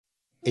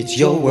It's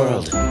your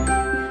world.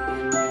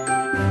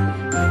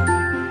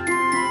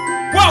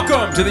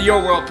 Welcome to the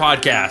Your World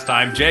podcast.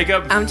 I'm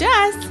Jacob. I'm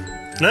Jess.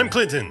 And I'm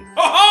Clinton.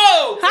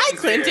 Oh! Hi,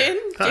 Clinton.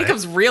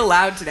 Jacob's real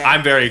loud today.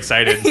 I'm very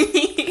excited.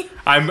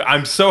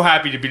 I'm so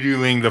happy to be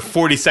doing the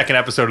 42nd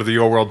episode of the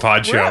Your World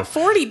Pod We're Show. at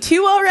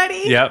 42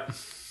 already? Yep.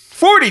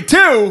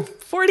 42?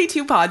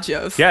 42 pod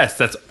shows. Yes,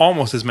 that's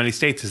almost as many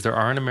states as there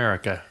are in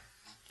America.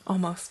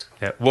 Almost.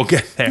 Yeah, we'll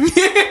get there.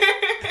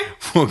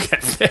 We'll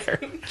get there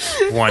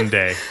one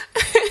day.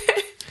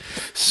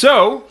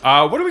 So,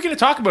 what are we going to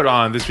talk about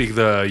on this week of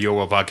the Your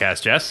World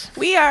podcast, Jess?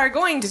 We are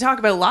going to talk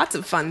about lots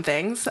of fun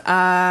things.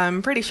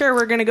 I'm pretty sure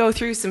we're going to go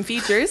through some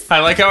features. I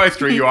like how I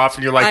threw you off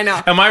and you're like, I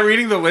know. Am I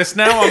reading the list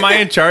now? Am I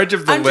in charge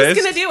of the I'm list?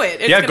 just going to do it.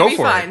 It's Yeah, going go to be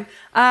for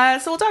fun.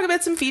 So we'll talk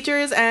about some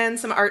features and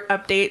some art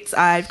updates.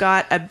 I've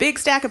got a big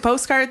stack of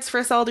postcards for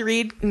us all to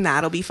read, and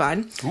that'll be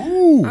fun.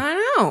 Ooh.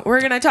 I know.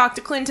 We're going to talk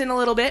to Clinton a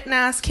little bit and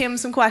ask him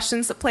some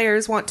questions that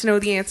players want to know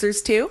the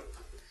answers to.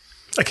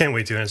 I can't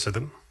wait to answer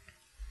them.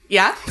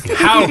 Yeah?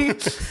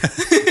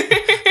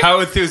 How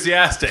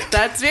enthusiastic.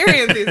 That's very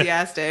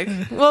enthusiastic.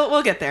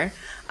 We'll get there.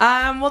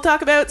 We'll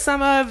talk about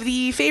some of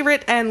the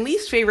favorite and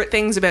least favorite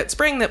things about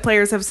spring that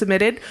players have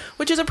submitted,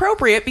 which is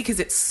appropriate because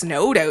it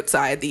snowed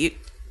outside the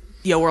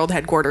Yo World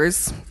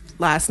headquarters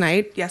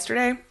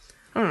yesterday.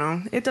 I don't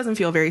know. It doesn't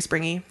feel very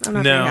springy. I'm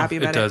not very happy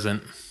about it. No, it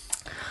doesn't.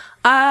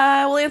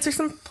 We'll answer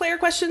some player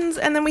questions,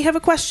 and then we have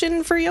a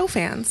question for Yo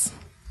fans.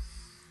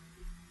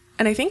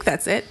 And I think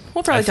that's it.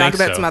 We'll probably talk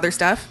about some other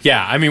stuff.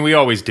 Yeah, I mean, we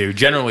always do.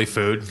 Generally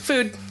food.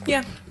 Food,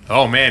 yeah.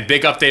 Oh, man,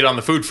 big update on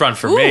the food front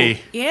for Ooh,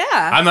 me.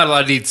 yeah. I'm not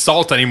allowed to eat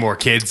salt anymore,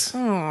 kids.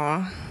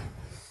 Aw.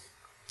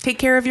 Take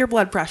care of your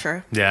blood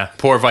pressure. Yeah,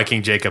 poor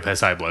Viking Jacob has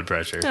high blood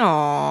pressure.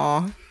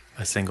 Aw.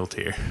 A single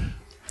tear.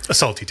 A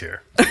salty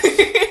tear.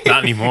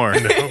 Not anymore.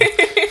 No.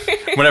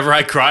 Whenever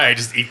I cry, I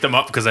just eat them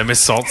up because I miss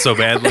salt so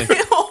badly.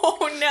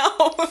 Oh,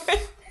 no.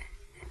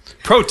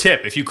 Pro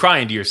tip, if you cry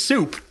into your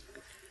soup,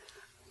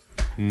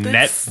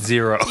 net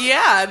zero.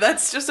 Yeah,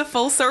 that's just a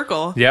full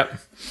circle. Yep.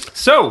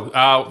 So,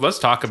 let's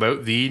talk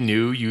about the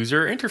new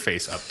user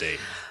interface update.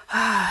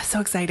 So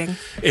exciting.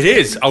 It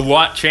is. A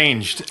lot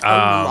changed. A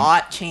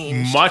lot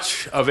changed.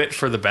 Much of it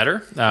for the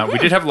better. We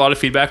did have a lot of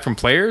feedback from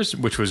players,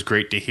 which was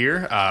great to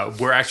hear.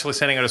 We're actually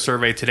sending out a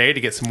survey today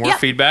to get some more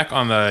feedback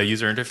on the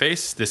user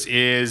interface. This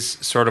is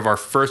sort of our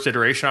first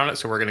iteration on it,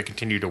 so we're going to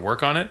continue to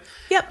work on it.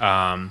 Yep.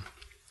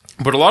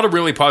 But a lot of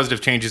really positive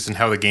changes in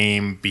how the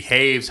game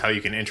behaves, how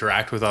you can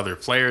interact with other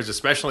players,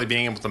 especially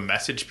being able to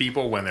message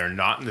people when they're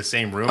not in the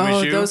same room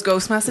as you. Those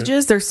ghost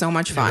messages, they're so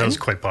much fun. That was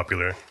quite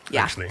popular,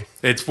 Yeah. actually.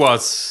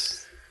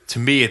 To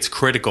me, it's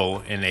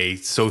critical in a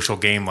social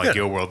game like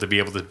Yo World to be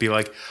able to be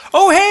like,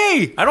 oh,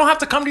 hey, I don't have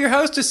to come to your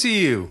house to see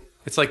you.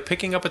 It's like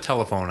picking up a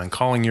telephone and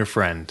calling your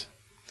friend.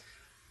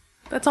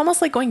 That's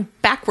almost like going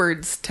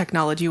backwards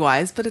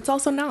technology-wise, but it's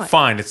also not.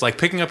 Fine, it's like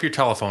picking up your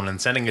telephone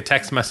and sending a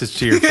text message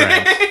to your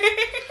friend.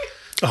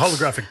 A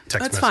holographic text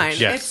That's message. fine.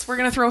 Yes. We're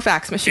going to throw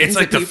fax machines It's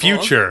like at the people.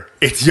 future.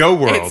 It's Yo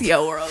World. It's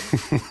Yo World.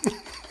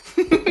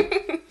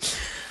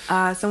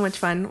 So much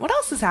fun. What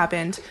else has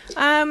happened?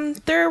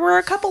 There were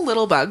a couple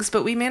little bugs,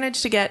 but we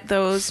managed to get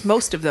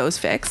most of those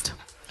fixed.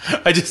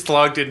 I just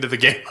logged into the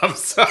game. I'm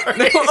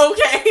sorry.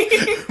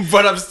 Okay.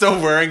 But I'm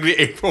still wearing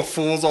the April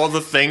Fool's All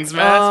the Things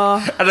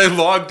mask. And I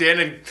logged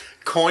in and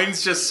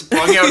coins just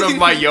sprung out of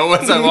my Yo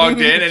as I logged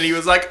in. And he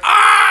was like,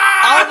 ah!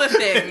 All the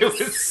things. It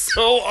was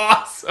so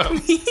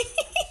awesome.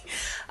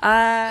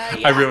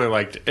 I really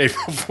liked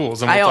April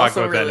Fool's. And we'll talk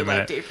about that in a minute.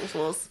 liked April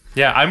Fools.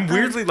 Yeah, I'm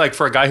weirdly, like,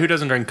 for a guy who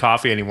doesn't drink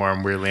coffee anymore,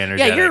 I'm weirdly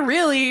energetic. Yeah, you're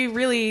really,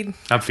 really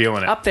I'm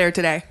feeling it. up there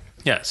today.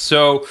 Yeah,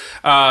 so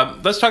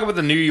let's talk about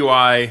the new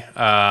UI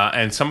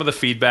and some of the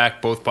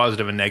feedback, both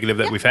positive and negative,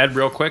 that we've had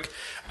real quick.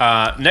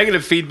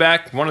 Negative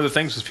feedback, one of the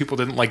things was people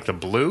didn't like the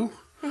blue.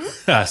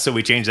 So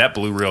we changed that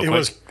blue real quick. It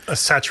was a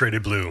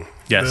saturated blue.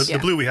 Yes. The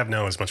blue we have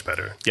now is much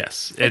better.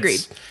 Yes.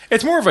 Agreed.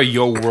 It's more of a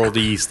Yo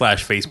Worldy /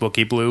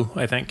 Facebooky blue,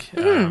 I think.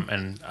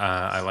 And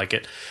I like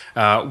it.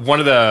 One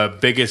of the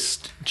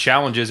biggest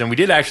challenges, and we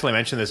did actually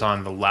mention this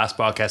on the last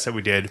podcast that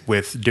we did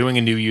with doing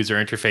a new user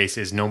interface,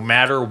 is no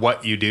matter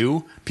what you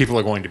do, people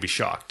are going to be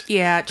shocked.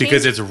 Yeah.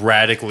 Because it's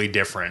radically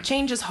different.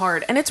 Change is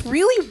hard. And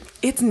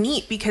it's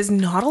neat because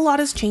not a lot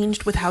has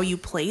changed with how you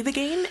play the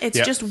game. It's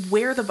just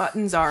where the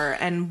buttons are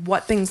and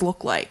what things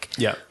look like.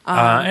 Yeah.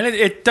 And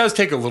it does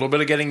take a little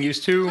bit of getting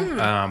used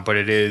to, but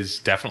it is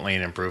definitely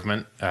an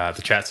improvement.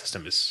 The chat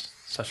system is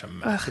such a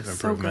massive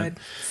improvement.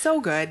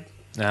 So good.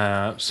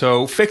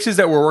 So fixes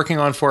that we're working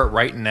on for it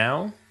right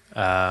now.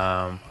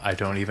 I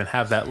don't even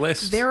have that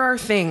list. There are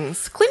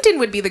things. Clinton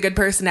would be the good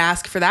person to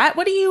ask for that.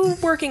 What are you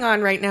working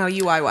on right now,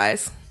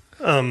 UI-wise?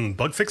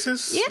 Bug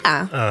fixes?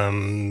 Yeah.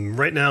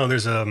 Right now,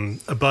 there's a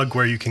bug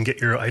where you can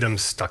get your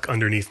items stuck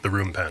underneath the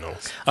room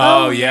panels.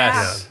 Oh, yeah.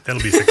 yes.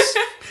 That'll be fixed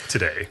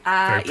today.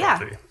 Very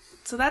promptly.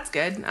 So that's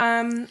good.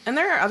 And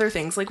there are other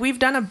things. Like, we've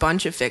done a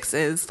bunch of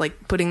fixes,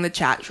 like putting the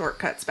chat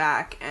shortcuts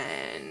back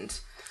and...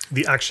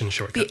 The action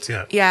shortcuts,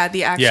 Yeah,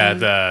 the action. Yeah,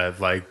 the,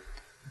 like,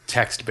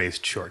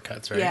 text-based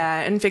shortcuts, right? Yeah,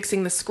 and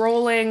fixing the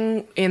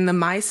scrolling in the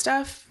My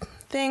Stuff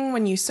thing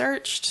when you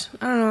searched.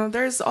 I don't know.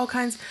 There's all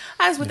kinds.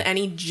 As with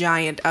any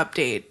giant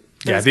update.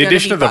 Yeah, there's the gonna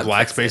addition be of the bug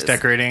black space fixes.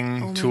 decorating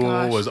my tool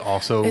gosh. was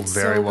also It's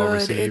very so well good.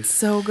 received. It's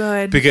so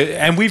good.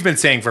 And we've been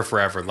saying for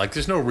forever, like,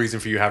 there's no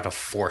reason for you to have to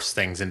force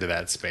things into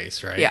that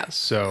space, right? Yeah.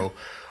 So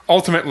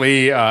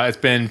ultimately, it's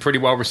been pretty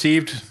well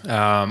received.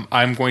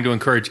 I'm going to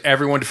encourage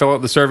everyone to fill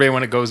out the survey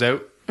when it goes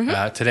out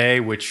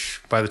today,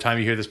 which by the time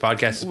you hear this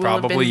podcast is Will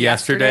have probably been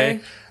yesterday,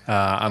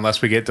 yesterday.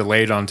 unless we get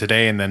delayed on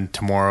today, and then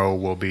tomorrow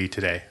will be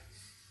today.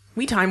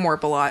 We time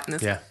warp a lot in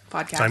this Yeah.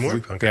 podcast. Time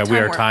warp? Okay. Yeah, we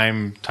Time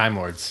are warp. time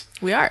lords.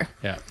 We are.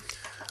 Yeah.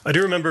 I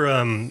do remember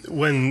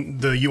when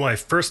the UI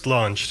first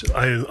launched,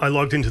 I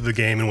logged into the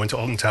game and went to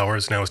Alton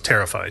Towers, and I was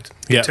terrified.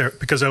 Yeah.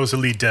 Because I was a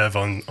lead dev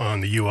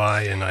on the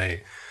UI, and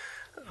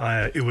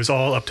it was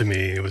all up to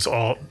me. It was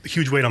all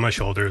huge weight on my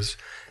shoulders.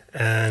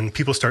 And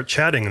people start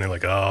chatting, and they're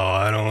like, "Oh,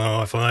 I don't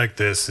know if I like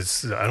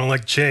this. I don't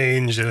like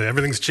change.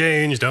 Everything's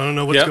changed. I don't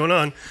know what's Yep. going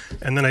on."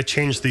 And then I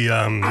changed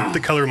the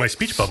color of my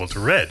speech bubble to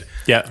red.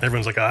 Yeah. And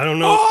everyone's like, "I don't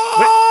know.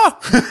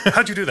 Wait,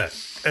 how'd you do that?"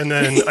 And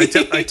then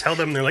I tell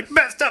them, they're like,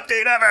 "Best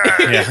update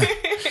ever."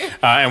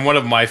 Yeah. And one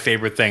of my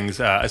favorite things,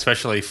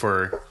 especially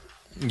for,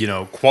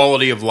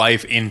 quality of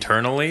life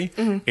internally,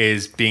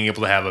 is being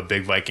able to have a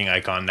big Viking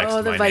icon next Oh,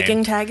 to the my Viking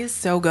name. tag is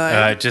so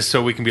good. Just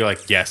so we can be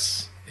like,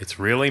 yes, it's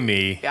really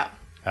me. Yeah.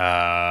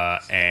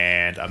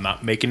 And I'm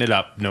not making it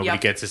up. Nobody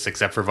Yep. gets this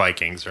except for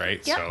Vikings,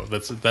 right? Yep.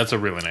 So that's a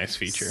really nice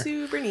feature.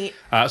 Super neat.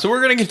 So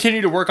we're going to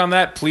continue to work on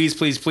that. Please,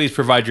 please, please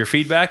provide your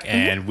feedback,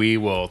 and we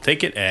will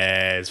take it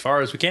as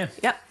far as we can.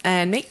 Yep.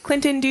 And make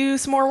Clinton do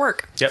some more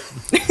work. Yep.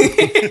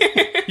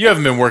 You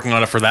haven't been working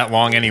on it for that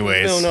long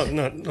anyways. No,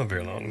 not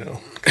very long.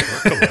 No,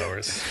 couple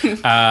hours.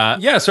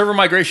 Yeah, server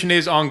migration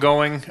is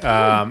ongoing.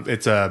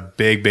 It's a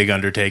big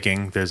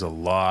undertaking. There's a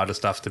lot of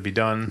stuff to be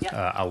done,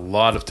 Yep. a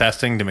lot of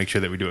testing to make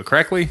sure that we do it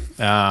correctly.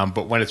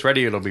 But when it's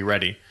ready, it'll be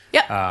ready.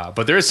 Yep.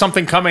 But there is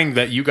something coming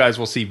that you guys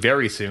will see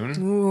very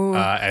soon,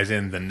 as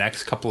in the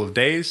next couple of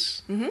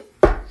days.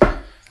 Mm-hmm.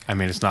 I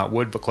mean, it's not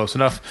wood, but close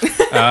enough.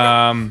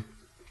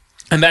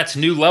 And that's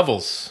new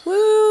levels.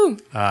 Woo!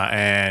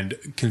 And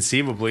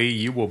conceivably,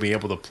 you will be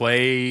able to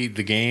play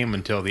the game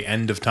until the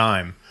end of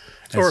time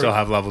and Or- still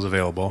have levels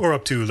available. Or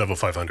up to level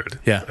 500.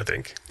 Yeah. I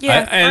think.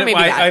 Yeah. and or maybe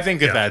that. I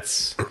think that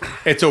Yeah.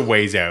 it's a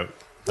ways out.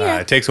 Yeah.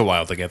 It takes a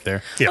while to get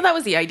there. Yeah. Well, that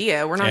was the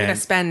idea. We're not going And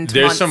to spend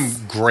there's months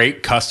some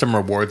great custom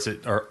rewards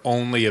that are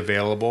only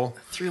available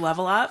through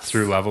level ups.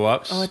 through level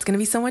ups. Oh, it's going to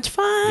be so much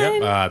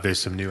fun. Yep. There's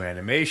some new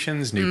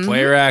animations, Mm-hmm. new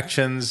player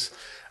actions,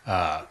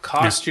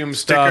 costume New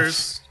stuff,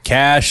 stickers.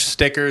 cash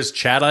stickers,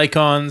 chat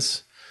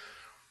icons.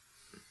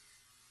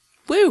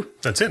 Woo!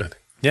 That's it, I think.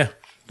 Yeah.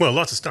 Well,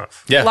 lots of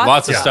stuff. Yeah, Lots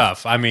lots of of stuff.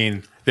 stuff. I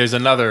mean, there's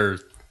another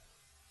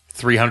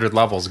 300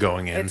 levels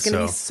going in. It's going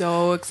to be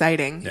so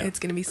exciting. Yeah. It's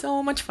going to be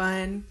so much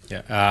fun.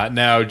 Yeah.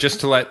 Now, just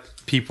to let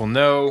people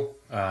know,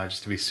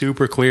 just to be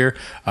super clear,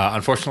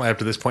 unfortunately, up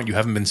to this point, you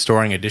haven't been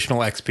storing additional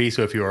XP.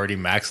 So if you're already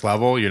max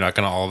level, you're not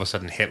going to all of a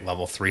sudden hit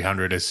level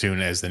 300 as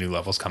soon as the new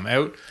levels come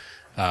out.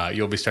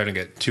 You'll be starting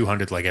at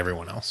 200 like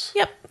everyone else.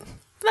 Yep.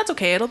 That's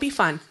okay. It'll be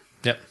fun.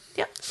 Yep.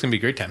 Yep. It's going to be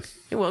a great time.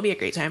 It will be a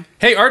great time.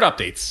 Hey, art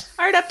updates.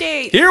 Art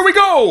update. Here we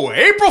go.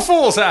 April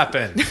Fools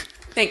happened.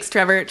 Thanks,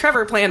 Trevor.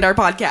 Trevor planned our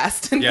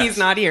podcast, and Yes. he's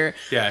not here.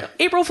 Yeah.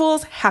 April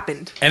Fools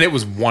happened. And it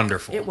was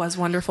wonderful. It was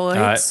wonderful. I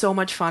had so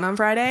much fun on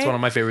Friday. It's one of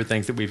my favorite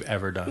things that we've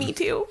ever done. Me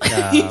too.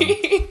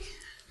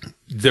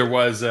 There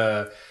was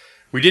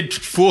we did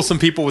fool some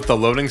people with the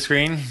loading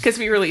screen Because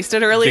we released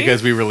it early.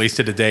 because we released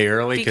it a day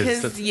early.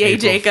 Because that's yay,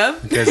 April-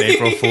 Jacob. Because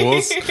April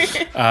Fools.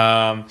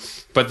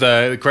 But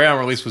the Crayon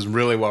release was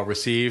really well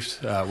received.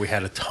 We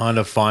had a ton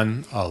of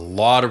fun. A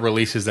lot of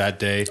releases that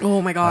day.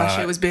 Oh my gosh,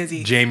 it was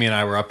busy. Jamie and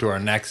I were up to our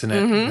necks in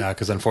it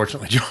because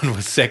unfortunately John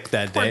was sick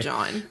that Poor day.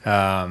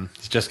 John.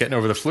 He's just getting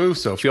over the flu,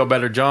 so feel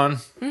better, John.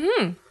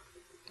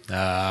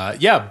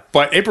 Yeah,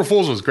 but April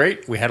Fools was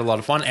great. We had a lot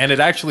of fun, and it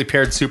actually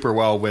paired super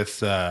well with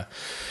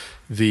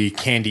the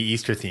Candy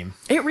Easter theme.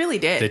 It really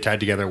did. They tied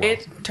together well.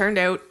 It turned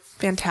out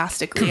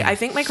fantastically. I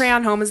think my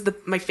Crayon Home is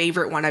my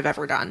favorite one I've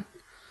ever done.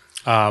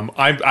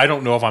 I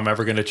don't know if I'm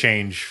ever going to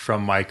change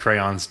from my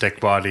crayon stick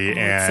body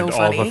and so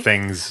all the funny.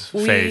 things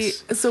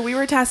face. So we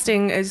were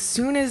testing as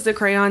soon as the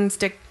crayon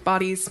stick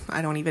bodies,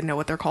 I don't even know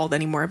what they're called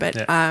anymore, but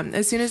Yeah.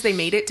 as soon as they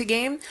made it to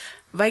game,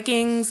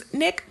 Vikings,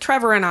 Nick,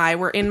 Trevor, and I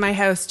were in my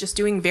house just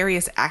doing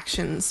various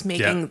actions,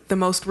 making Yeah. the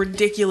most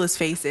ridiculous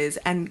faces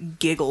and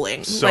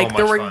giggling. So like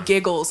there much were fun.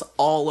 giggles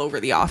all over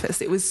the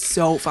office. It was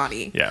so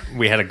funny. Yeah,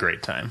 we had a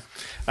great time.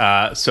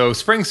 So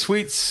Spring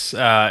Sweets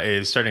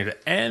is starting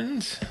to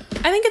end.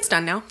 I think it's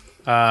done now.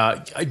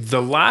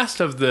 The last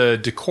of the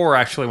decor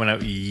actually went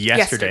out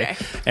yesterday.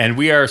 Yesterday. And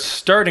we are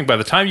starting, by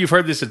the time you've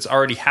heard this, it's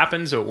already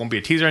happened, so it won't be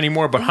a teaser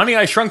anymore. But Honey,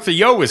 I Shrunk the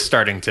Yo is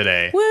starting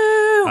today.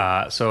 Woo!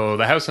 Woo! So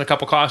the house and a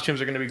couple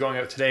costumes are going to be going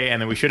out today,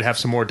 and then we should have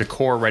some more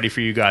decor ready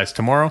for you guys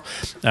tomorrow.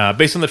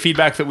 Based on the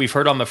feedback that we've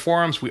heard on the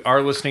forums, we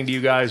are listening to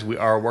you guys. We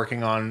are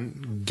working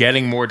on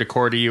getting more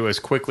decor to you as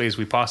quickly as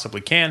we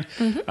possibly can.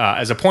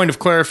 As a point of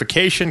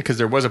clarification, because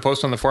there was a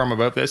post on the forum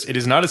about this, it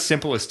is not as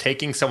simple as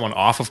taking someone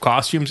off of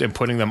costumes and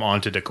putting them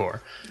onto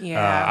decor.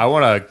 Yeah. I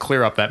want to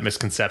clear up that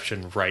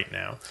misconception right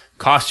now.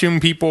 Costume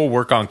people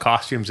work on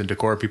costumes, and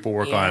decor people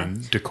work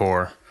on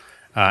decor.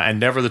 And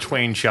never the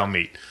twain shall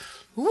meet.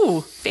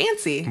 Ooh,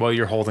 fancy. Well,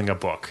 you're holding a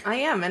book. I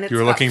am, and it's You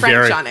were got looking French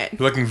very, on it.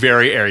 you're looking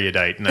very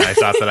erudite, and I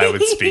thought that I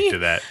would speak to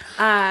that.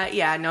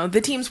 Yeah, no,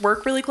 the teams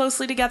work really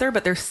closely together,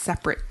 but they're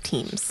separate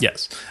teams.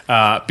 Yes,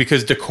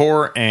 because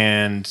decor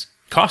and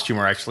costume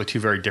are actually two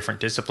very different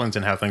disciplines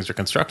in how things are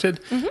constructed.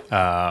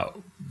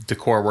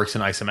 Decor works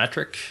in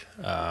isometric,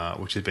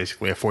 which is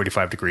basically a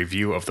 45-degree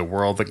view of the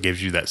world that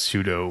gives you that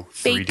pseudo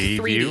Fake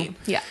 3D view.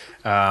 Yeah.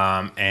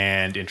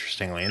 And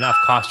interestingly enough,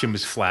 costume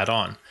is flat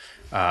on.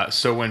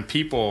 So when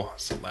people,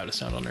 it's the loudest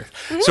sound on earth.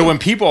 So when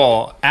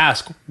people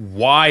ask,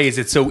 why is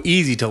it so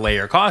easy to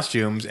layer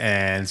costumes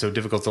and so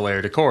difficult to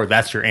layer decor?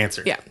 That's your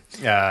answer. Yeah.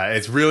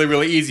 It's really,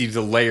 really easy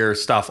to layer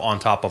stuff on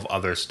top of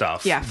other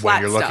stuff. Yeah, when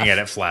flat you're looking stuff. at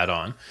it flat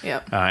on.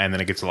 Yep. And then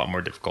it gets a lot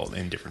more difficult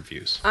in different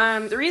views.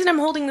 The reason I'm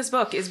holding this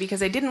book is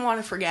because I didn't want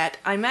to forget.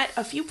 I met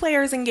a few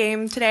players in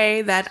game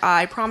today that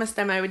I promised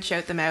them I would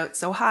shout them out.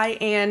 So hi,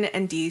 Anne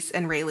and Deese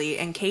and Rayleigh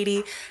and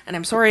Katie. And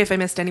I'm sorry if I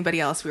missed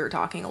anybody else. We were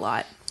talking a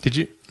lot. Did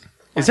you?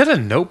 Is that a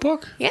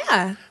notebook?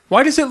 Yeah,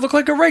 Why does it look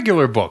like a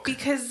regular book?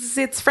 because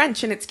it's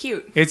French and it's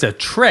cute. It's a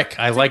trick.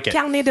 I like it.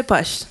 Carnet de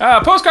poche.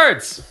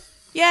 Postcards.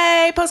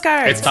 Yay,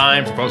 postcards. It's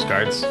time for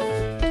postcards. Do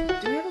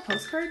we have a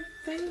postcard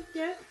thing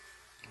yet?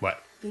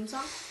 What? Theme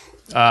song?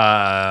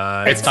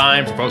 It's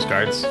time for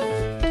postcards.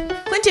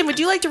 Clinton, would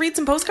you like to read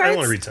some postcards? I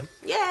want to read some.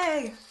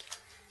 Yay.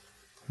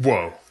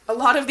 Whoa. A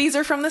lot of these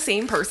are from the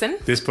same person.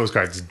 This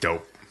postcard's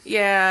dope.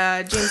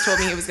 Yeah, James told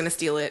me he was going to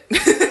steal it.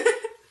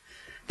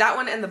 That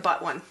one and the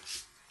butt one.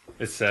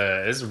 It's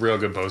a real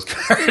good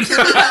postcard.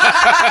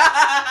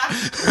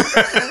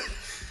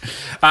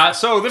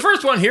 So the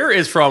first one here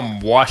is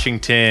from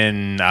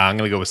Washington. I'm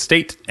going to go with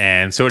state,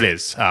 and so it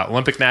is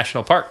Olympic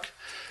National Park.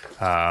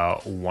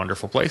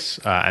 Wonderful place.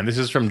 And this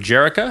is from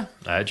Jerica.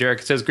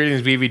 Jerica says,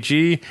 greetings,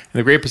 BVG, in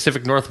the Great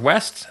Pacific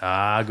Northwest.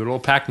 Good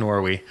old Pac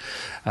Norway.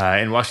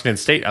 In Washington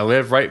State, I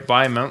live right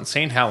by Mount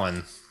St.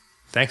 Helen.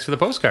 Thanks for the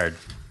postcard.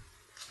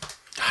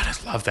 God,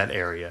 I love that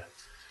area.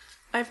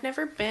 I've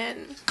never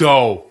been.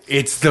 Go.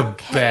 It's the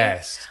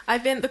best.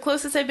 The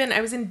closest I've been,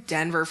 I was in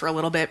Denver for a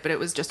little bit, but it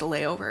was just a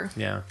layover.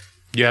 Yeah.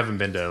 You haven't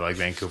been to like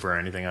Vancouver or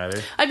anything either?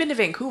 I've been to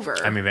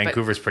Vancouver. I mean,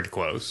 Vancouver's pretty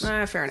close.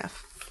 Fair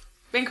enough.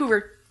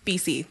 Vancouver,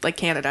 BC, like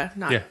Canada,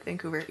 not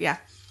Vancouver. Yeah.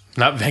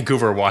 Not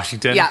Vancouver,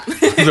 Washington. Yeah.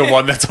 The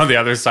one that's on the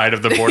other side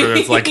of the border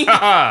that's like,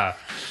 ha!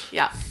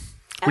 Yeah.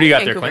 What do you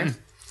got there, Clinton?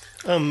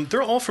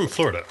 They're all from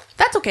Florida.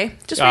 That's okay.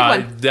 Just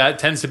read one. That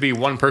tends to be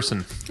one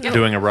person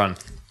doing a run.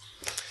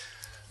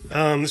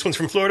 This one's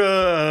from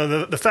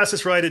Florida. The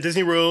fastest ride at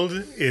Disney World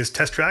is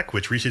Test Track,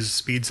 which reaches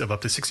speeds of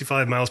up to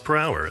 65 miles per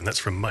hour, and that's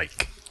from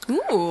Mike.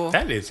 Ooh.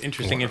 That is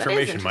interesting That is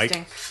information, Mike.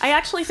 interesting. I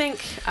actually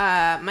think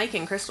Mike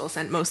and Crystal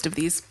sent most of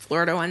these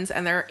Florida ones,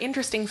 and there are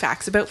interesting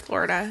facts about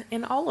Florida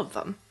in all of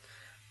them.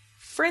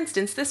 For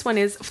instance, this one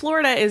is,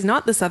 Florida is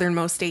not the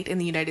southernmost state in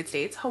the United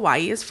States.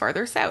 Hawaii is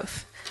farther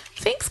south.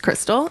 Thanks,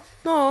 Crystal.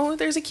 Oh,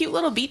 there's a cute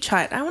little beach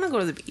hut. I want to go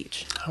to the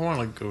beach. I want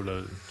to go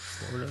to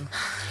Florida.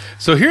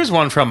 So here's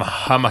one from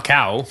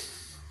Hamakau,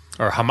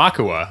 or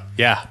Hamakua.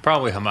 Yeah,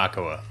 probably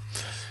Hamakua.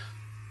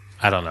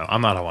 I don't know. I'm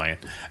not Hawaiian.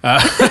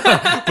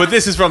 But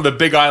this is from the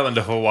big island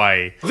of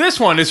Hawaii. This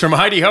one is from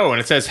Heidi Ho,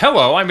 and it says,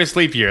 hello, I miss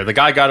leap year. The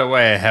guy got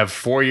away. I have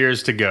 4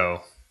 years to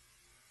go.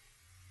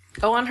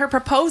 Oh, on her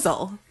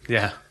proposal.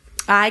 Yeah.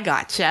 I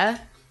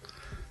gotcha.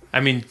 I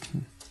mean,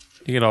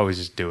 you could always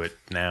just do it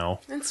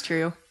now. That's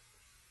true.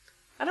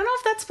 I don't know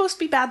if that's supposed to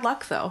be bad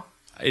luck, though.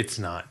 It's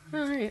not.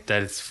 All right.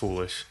 That is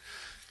foolish.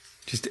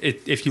 Just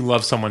if you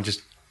love someone,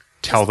 just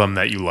tell them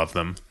that you love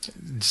them.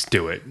 Just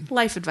do it.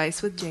 Life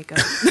advice with Jacob.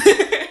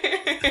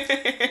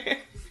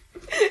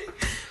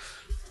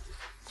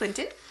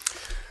 Clinton?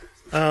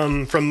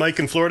 From Mike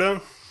in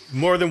Florida.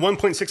 More than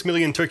 1.6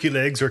 million turkey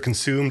legs are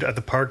consumed at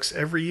the parks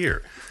every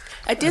year.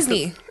 At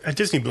Disney. At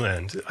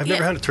Disneyland. I've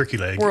never had a turkey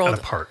leg World. at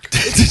a park.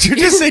 Did you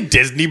just say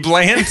Disney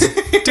Bland?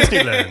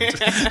 Disneyland.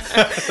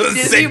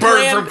 Say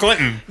bird from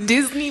Clinton.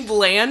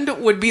 Disneyland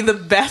would be the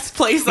best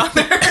place on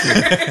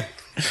earth.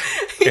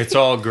 It's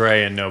all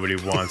gray and nobody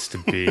wants to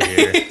be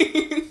here.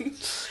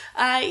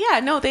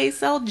 They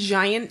sell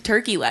giant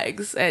turkey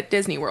legs at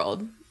Disney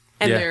World.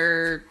 And Yeah.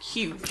 they're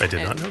huge. I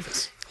did not and know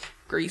this.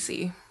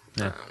 Greasy.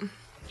 Yeah.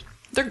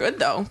 They're good,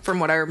 though, from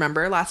what I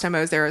remember. Last time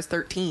I was there, I was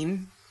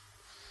 13.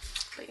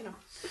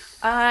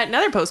 But,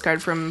 another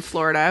postcard from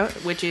Florida,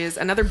 which is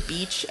another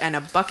beach and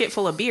a bucket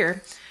full of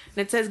beer. And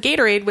it says,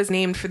 Gatorade was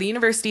named for the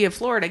University of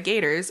Florida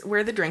Gators,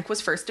 where the drink was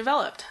first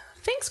developed.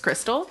 Thanks,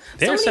 Crystal.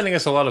 They're sending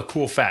us a lot of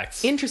cool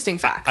facts. Interesting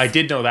facts. I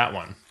did know that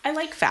one. I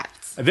like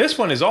facts. This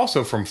one is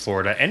also from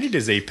Florida, and it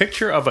is a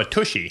picture of a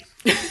tushy.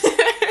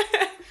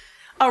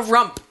 A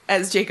rump,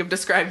 as Jacob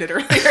described it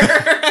earlier.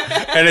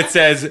 And it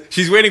says,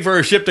 she's waiting for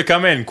her ship to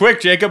come in.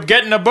 Quick, Jacob,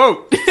 get in a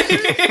boat.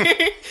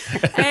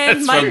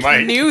 And from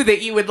Mike knew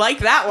that you would like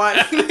that one.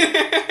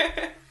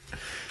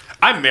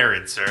 I'm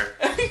married, sir.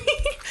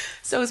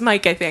 So is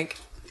Mike, I think.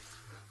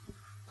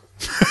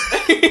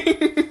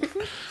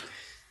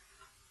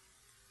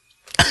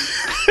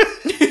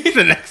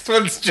 The next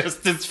one's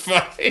just as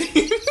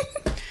funny.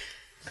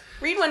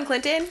 Read one,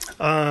 Clinton.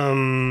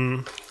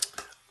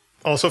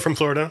 Also from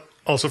Florida,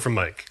 also from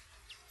Mike.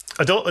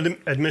 Adult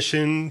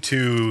admission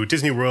to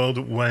Disney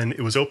World when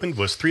it was opened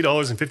was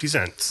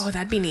 $3.50. Oh,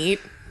 that'd be neat.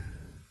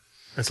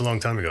 That's a long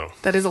time ago.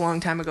 That is a long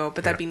time ago,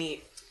 but that'd be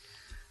neat.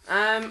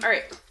 All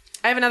right.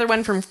 I have another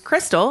one from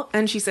Crystal,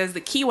 and she says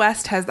that Key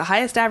West has the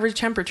highest average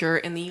temperature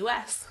in the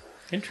U.S.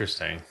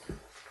 Interesting.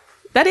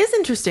 That is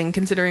interesting,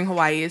 considering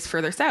Hawaii is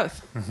further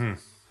south.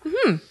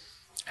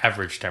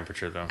 Average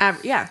temperature, though.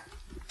 Yeah.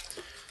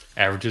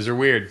 Averages are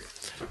weird.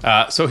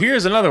 So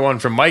here's another one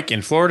from Mike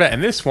in Florida,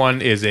 and this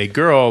one is a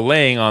girl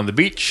laying on the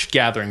beach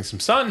gathering some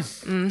sun.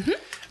 Mm-hmm.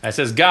 It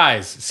says,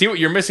 guys, see what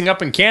you're missing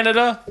up in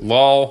Canada?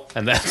 Lol.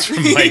 And that's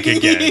from Mike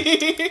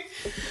again.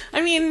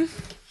 I mean,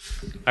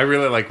 I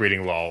really like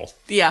reading lol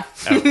yeah.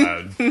 out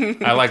loud.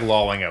 I like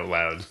lolling out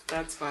loud.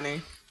 That's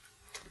funny.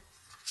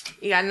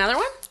 You got another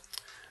one?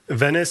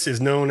 Venice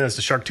is known as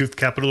the shark tooth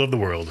capital of the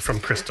world, from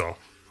Crystal.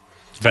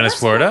 Venice,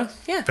 Florida?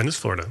 Yeah. Venice,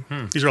 Florida.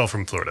 These are all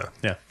from Florida.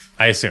 Yeah.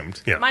 I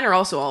assumed. Yeah. Mine are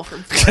also all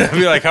from Florida. I'd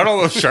be like, how do all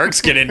those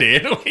sharks get into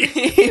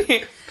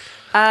Italy?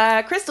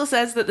 Crystal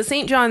says that the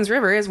St. Johns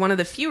River is one of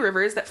the few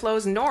rivers that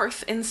flows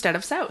north instead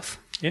of south.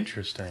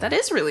 Interesting. That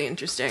is really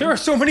interesting. There are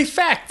so many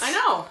facts. I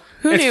know.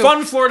 Who It's knew?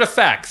 fun Florida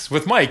facts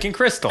with Mike and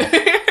Crystal.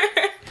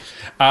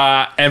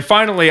 And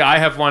finally, I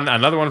have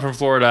another one from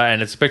Florida,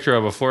 and it's a picture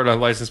of a Florida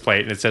license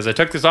plate, and it says, I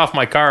took this off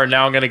my car, and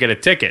now I'm going to get a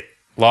ticket.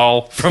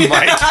 Lol, from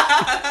Mike.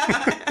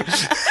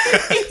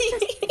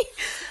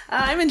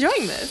 I'm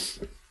enjoying this.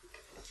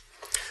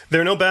 There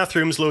are no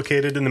bathrooms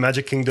located in the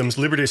Magic Kingdom's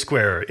Liberty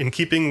Square, in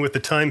keeping with the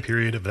time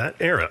period of that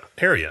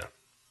area.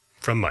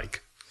 From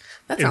Mike.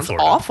 That in sounds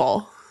Florida.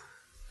 awful.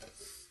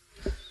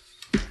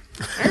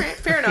 All right,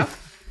 fair enough.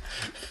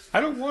 I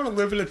don't want to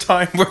live in a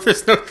time where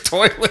there's no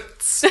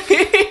toilets.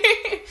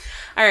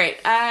 All right,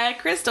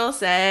 Crystal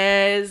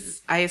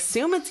says, I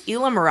assume it's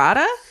Isla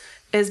Mirada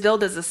is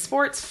billed as a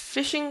sports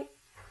fishing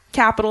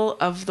capital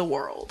of the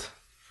world.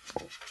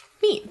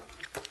 Neat.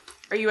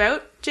 Are you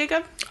out,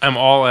 Jacob? I'm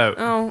all out.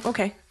 Oh,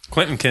 okay.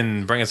 Clinton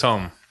can bring us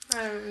home.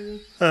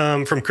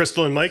 From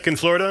Crystal and Mike in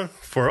Florida.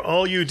 For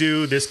all you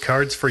do, this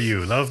card's for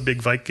you. Love,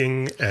 Big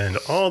Viking, and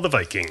all the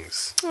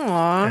Vikings.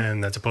 Aw.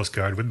 And that's a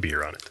postcard with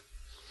beer on it.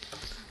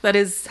 That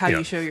is how Yeah.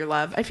 you show your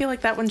love. I feel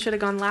like that one should have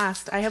gone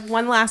last. I have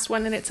one last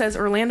one, and it says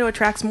Orlando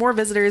attracts more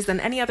visitors than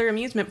any other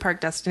amusement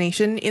park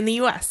destination in the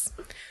U.S.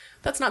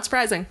 That's not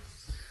surprising.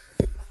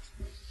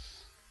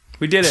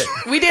 We did it.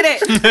 We did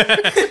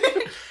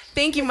it.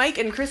 Thank you, Mike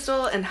and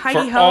Crystal and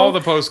Heidi For Ho. all the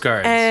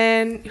postcards.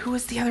 And who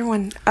was the other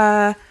one?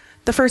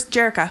 The first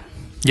Jerica.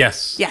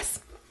 Yes. Yes.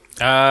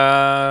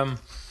 Um,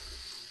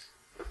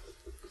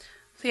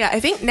 So yeah,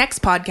 I think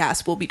next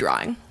podcast we'll be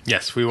drawing.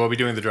 yes, we will be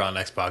doing the draw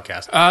next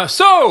podcast.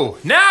 So,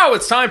 now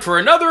it's time for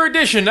another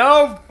edition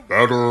of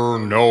Better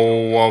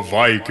Know a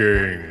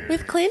Viking.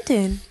 With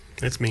Clinton.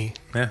 It's me.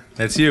 Yeah,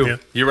 that's you. Yeah.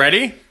 You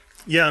ready?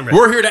 Yeah, I'm ready.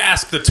 We're here to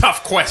ask the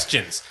tough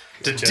questions,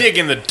 to dig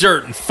in the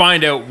dirt and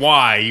find out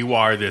why you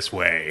are this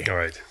way. All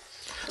right.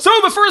 So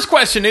the first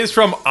question is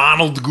from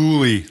Arnold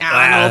Gooley.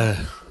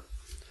 Arnold.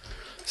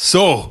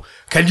 So,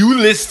 can you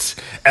list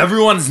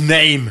everyone's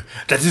name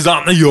that is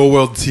on the Your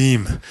World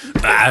team?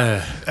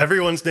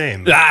 Everyone's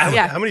name.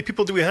 Yeah. How many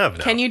people do we have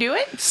now? Can you do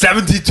it?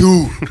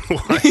 72.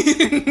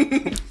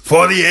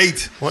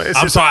 48. What is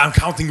I'm this? sorry, I'm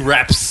counting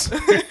reps.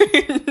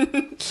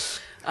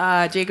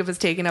 Jacob has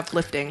taken up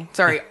lifting.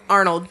 Sorry,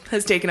 Arnold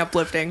has taken up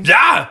lifting.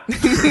 Yeah.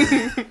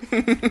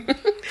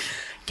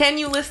 Can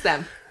you list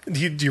them? Do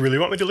you really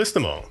want me to list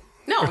them all?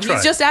 No, try.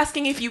 he's just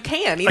asking if you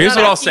can. He's Here's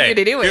not what I'll asking say. you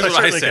to do it. Here's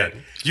what I certainly say.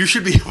 can. You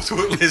should be able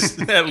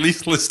to at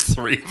least list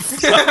 3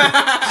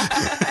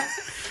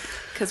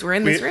 Because we're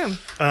in this room.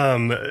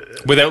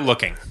 without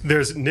looking.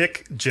 There's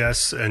Nick,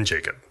 Jess, and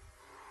Jacob.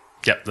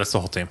 Yep, that's the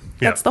whole team.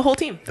 Yeah. That's the whole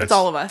team. That's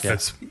all of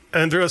us.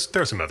 And there are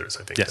some others,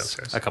 I think, Yes,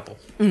 downstairs. a couple.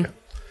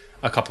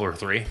 A couple or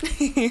 3.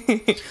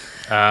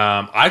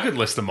 I could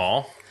list them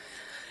all.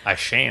 I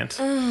shan't.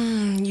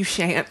 You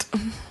shan't.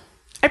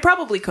 I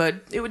probably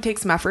could. It would take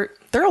some effort.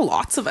 There are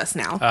lots of us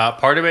now.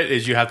 Part of it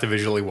is you have to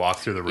visually walk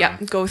through the room. Yeah,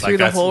 go through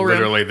the whole room. That's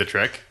literally the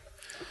trick.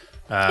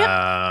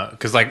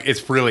 Because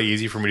it's really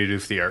easy for me to do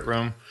for the art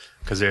room.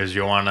 Because there's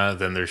Joanna,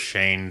 then there's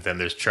Shane, then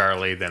there's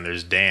Charlie, then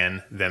there's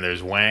Dan, then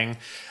there's Wang,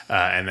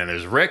 and then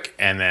there's Rick,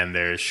 and then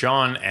there's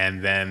Sean,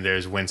 and then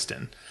there's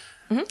Winston.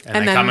 And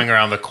then coming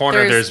around the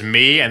corner, there's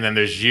me, and then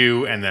there's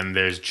you, and then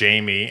there's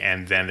Jamie,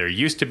 and then there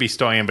used to be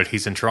Stoyan, but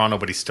he's in Toronto,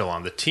 but he's still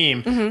on the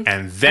team.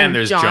 And then And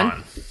there's John.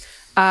 John.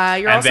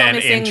 You're And also then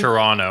missing in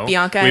Toronto,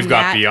 Bianca we've and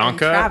got Nat and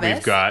Bianca, Travis.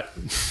 we've got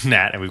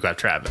Nat, and we've got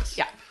Travis.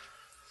 Yeah.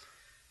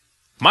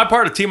 My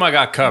part of team I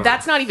got covered.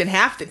 That's not even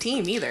half the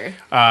team either.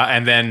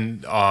 And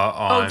then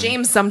on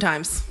James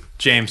sometimes.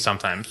 James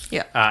sometimes.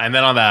 Yeah. And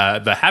then on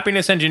the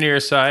happiness engineer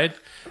side,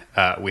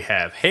 we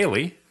have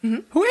Haley,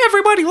 who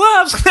everybody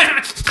loves.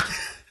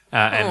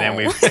 And then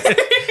we've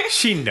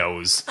she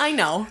knows. I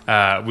know.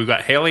 We've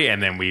got Haley,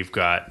 and then we've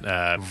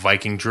got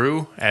Viking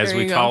Drew, as There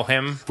we you go. call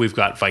him. We've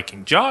got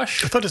Viking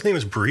Josh. I thought his name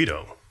was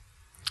Burrito.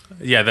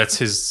 Yeah, that's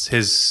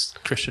his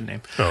Christian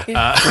name. Oh.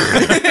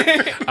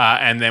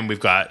 And then we've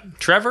got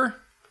Trevor.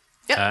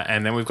 Yep.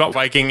 And then we've got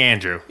Viking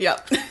Andrew.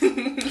 Yep.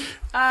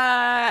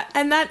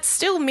 And that's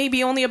still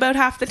maybe only about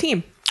half the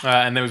team.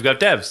 And then we've got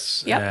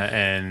Devs. Yep.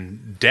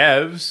 And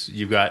Devs,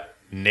 you've got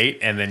Nate,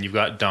 and then you've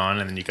got Don,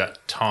 and then you've got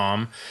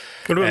Tom.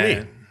 What about me?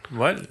 And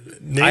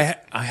what? Nate?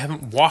 I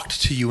haven't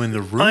walked to you in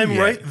the room I'm yet.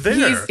 right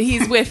there.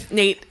 He's with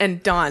Nate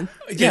and Don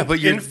Yeah, but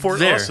you're in Fort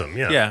there. Awesome,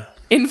 yeah. Yeah.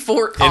 in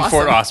Fort In Awesome.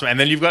 Fort Awesome. And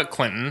then you've got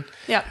Clinton.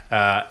 Yep.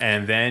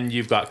 And then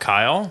you've got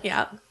Kyle.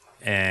 Yep.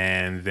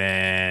 And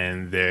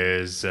then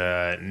there's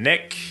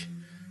Nick,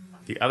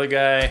 the other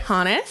guy,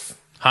 Hannes.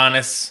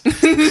 Hannes.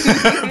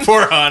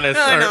 Poor Hannes.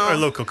 Our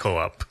local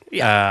co-op.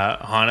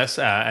 Hannes.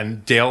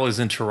 And Dale is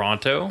in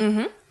Toronto.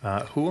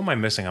 Who am I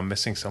missing? I'm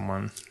missing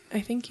someone. I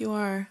think you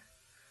are.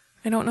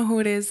 I don't know who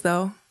it is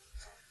though.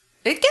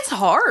 It gets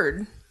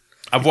hard.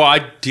 Well,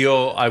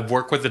 I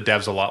work with the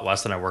devs a lot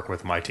less than I work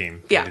with my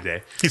team Yeah.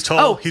 today. He's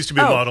tall. He used to be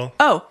a model.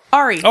 Oh,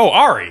 Ari. Oh,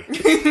 Ari.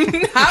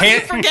 How do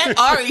you forget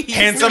Ari? He used to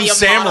Handsome be a model.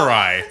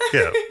 samurai.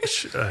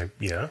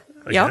 Yeah.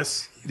 I Yep.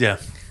 guess. Yeah.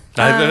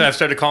 I've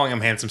started calling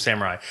him Handsome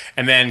Samurai.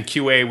 And then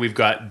QA, we've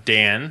got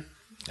Dan,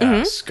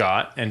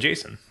 Scott, and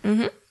Jason.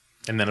 And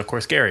then, of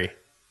course, Gary.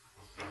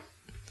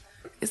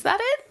 Is that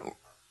it?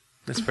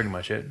 That's pretty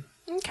much it.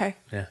 Okay.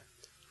 Yeah.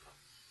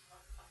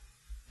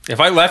 If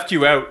I left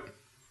you out,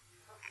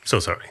 So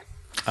sorry.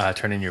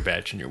 turn in your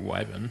badge and your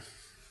weapon.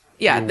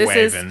 Yeah, You're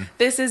this waving.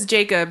 is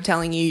Jacob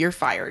telling you you're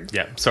fired.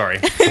 Yeah, sorry.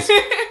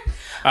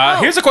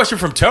 Here's a question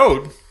from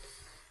Toad.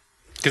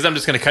 Because I'm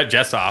just going to cut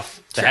Jess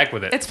off. The heck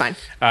with it. It's fine.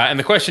 And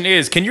the question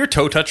is, can your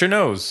toe touch your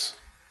nose?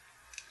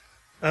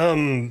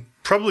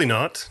 Probably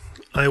not.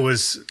 I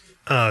was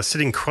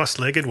sitting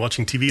cross-legged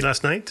watching TV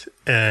last night,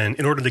 and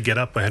in order to get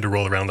up, I had to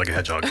roll around like a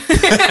hedgehog.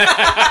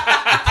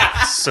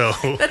 So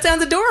That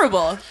sounds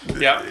adorable.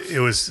 Yeah. it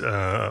was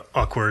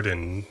awkward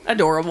and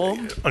Adorable.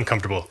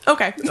 uncomfortable.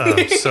 Okay.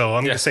 So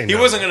I'm going to say no.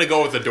 He wasn't going to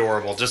go with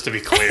adorable, just to be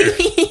clear.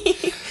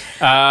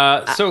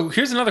 So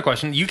here's another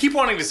question. You keep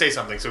wanting to say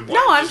something, so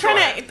No, I'm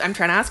trying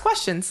to ask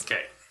questions.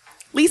 Okay.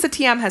 Lisa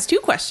TM has 2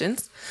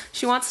 questions.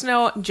 She wants to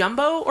know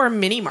jumbo or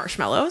mini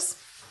marshmallows.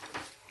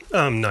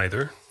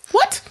 Neither.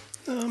 What?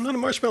 I'm not a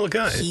marshmallow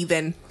guy.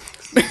 Heathen.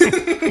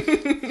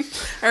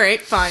 All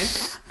right, fine.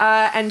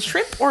 And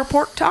shrimp or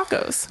pork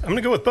tacos? I'm going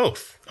to go with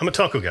both. I'm a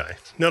taco guy,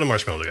 not a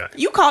marshmallow guy.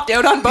 You copped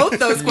out on both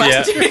those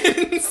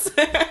questions.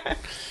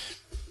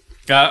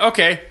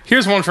 Okay,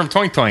 here's one from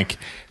Toink Toink.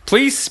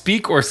 Please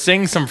speak or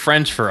sing some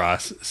French for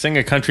us. Sing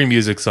a country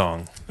music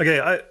song. Okay,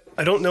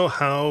 I don't know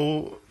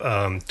how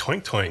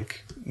Toink Toink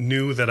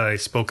knew that I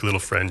spoke a little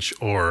French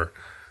or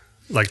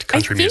liked I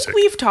country think music.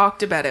 we've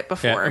talked about it Yeah,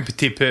 before. un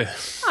petit peu.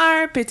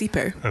 Our petit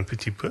peu. Un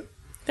petit peu.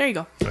 There you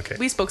go. Okay.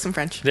 We spoke some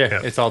French. There,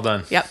 Yeah. it's all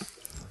done. Yep.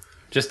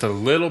 Just a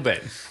little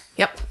bit.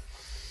 Yep.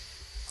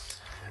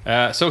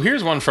 So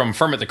here's one from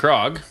Fermit the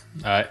Krog.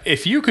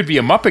 If you could be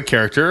a Muppet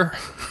character,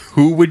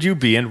 who would you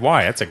be and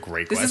why? That's a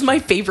great This question. is my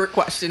favorite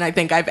question I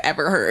think I've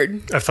ever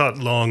heard. I've thought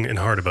long and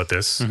hard about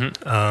this.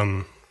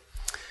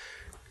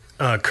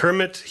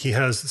 Kermit, he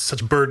has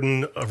such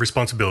burden of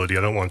responsibility.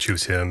 I don't want to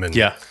choose him. And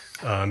Yeah.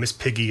 Miss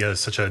Piggy has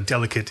such a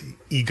delicate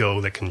ego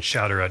that can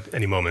shatter at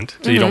any moment.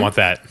 So you don't want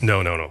that.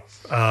 No.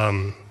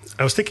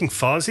 I was thinking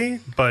Fozzie,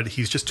 but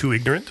he's just too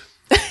ignorant.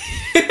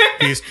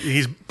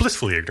 he's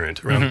blissfully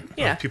ignorant around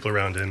Yeah. people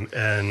around him,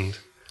 and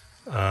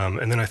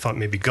then I thought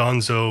maybe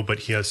Gonzo, but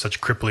he has such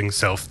crippling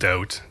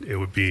self-doubt. It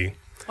would be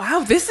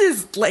Wow, this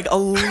is like a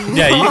lot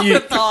Yeah, you-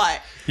 of thought.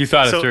 You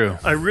thought it so. through.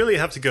 I really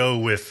have to go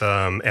with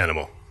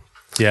Animal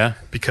Yeah.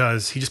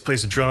 because he just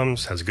plays the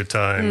drums, has a good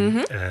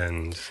time,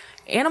 and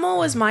Animal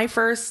was my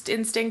first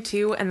instinct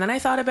too, and then I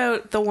thought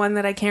about the one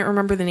that I can't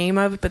remember the name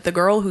of, but the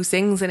girl who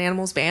sings in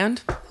Animal's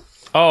band,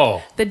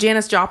 Oh, the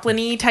Janis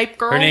Joplin-y type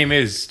girl. her name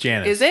is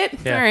Janet. Is it?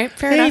 Yeah. All right,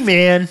 fair Hey, enough.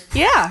 man.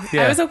 Yeah,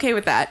 Yeah. I was okay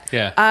with that.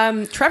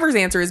 Yeah. Trevor's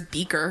answer is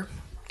Beaker.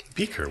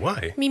 Beaker.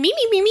 Why? Me, me,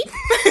 me, me, me.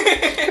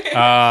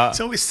 It's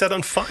always set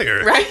on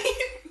fire. Right?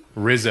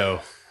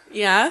 Rizzo.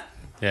 Yeah.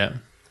 Yeah.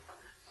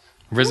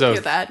 Rizzo.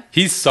 with that.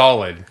 He's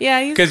solid. Yeah,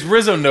 he's- Because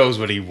Rizzo knows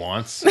what he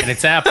wants, and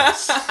it's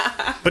apples.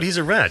 But he's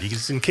a rat.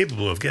 He's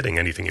incapable of getting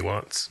anything he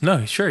wants.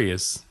 No, sure he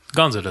is.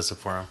 Gonzo does it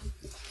for him.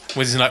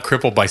 When he's not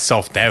crippled by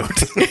self-doubt.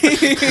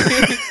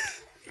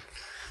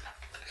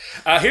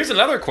 Here's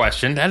another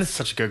question. That is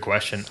such a good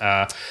question.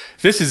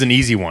 This is an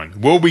easy one.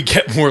 Will we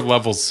get more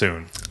levels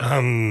soon?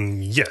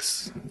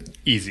 Yes.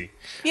 Easy.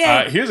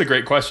 Yay. Here's a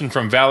great question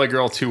from Valley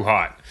Girl Too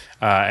Hot.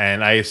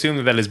 And I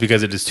assume that is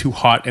because it is too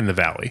hot in the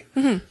valley.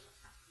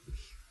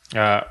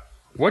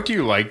 What do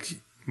you like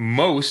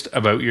most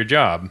about your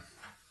job?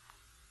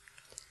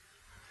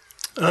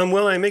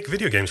 Well, I make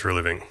video games for a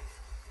living.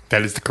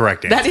 That is the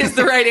correct answer. That is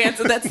the right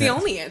answer. That's the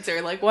only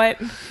answer. Like what?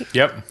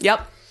 Yep.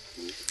 Yep.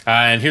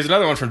 And here's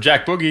another one from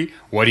Jack Boogie.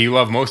 What do you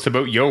love most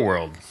about Yo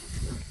World?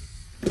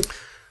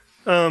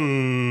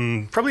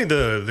 Probably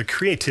the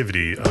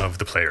creativity of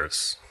the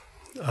players.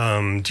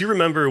 Do you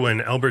remember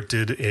when Albert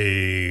did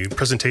a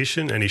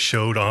presentation and he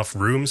showed off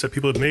rooms that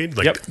people had made?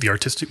 Like Yep. the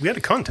artistic. We had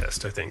a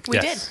contest, I think. We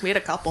Yes. did. We had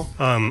a couple.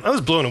 I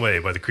was blown away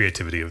by the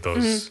creativity of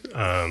those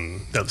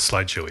that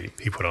slideshow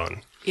he put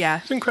on.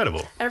 Yeah. It's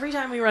incredible. Every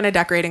time we run a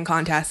decorating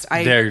contest,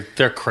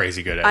 They're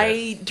crazy good at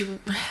it.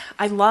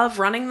 I love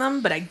running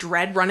them, but I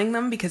dread running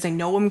them because I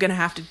know I'm going to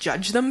have to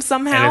judge them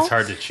somehow. And it's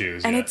hard to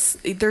choose. And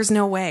yeah. there's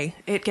no way.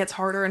 It gets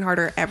harder and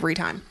harder every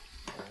time.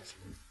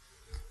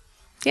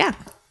 Yeah.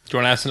 Do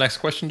you want to ask the next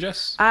question,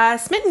 Jess?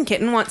 Smitten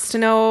Kitten wants to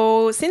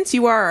know, since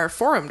you are our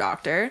forum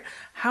doctor,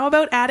 how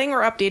about adding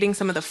or updating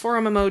some of the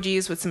forum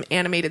emojis with some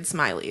animated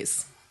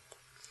smileys?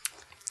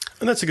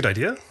 And that's a good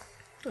idea.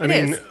 I It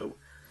mean, is.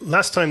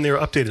 last time they were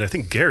updated, I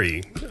think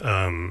Gary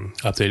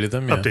Updated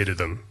them? Yeah. updated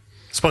them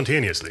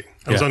spontaneously.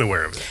 I was Yeah.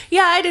 unaware of it.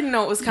 Yeah, I didn't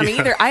know it was coming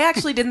Yeah. either. I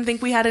actually didn't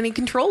think we had any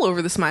control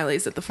over the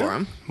smileys at the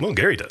forum. Well,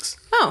 Gary does.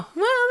 Oh,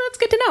 well, that's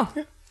good to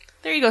know.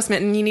 There you go,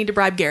 Smitten. You need to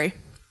bribe Gary.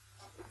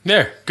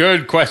 There.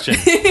 Good question.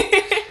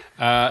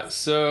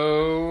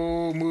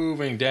 So,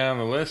 moving down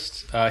the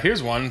list.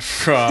 Here's one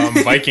from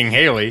Viking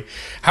Haley.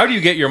 How do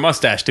you get your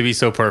mustache to be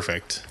so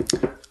perfect?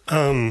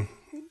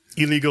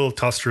 Illegal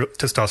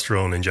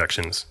testosterone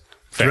injections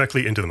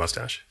directly into the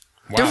mustache.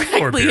 Wow.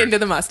 Directly beard. into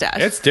the mustache.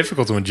 It's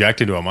difficult to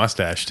inject into a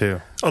mustache,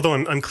 too. Although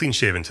I'm clean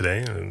shaven today,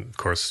 and of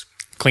course,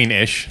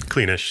 Clean-ish.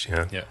 cleanish.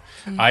 Yeah. Yeah.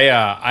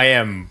 I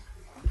am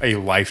a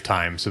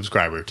lifetime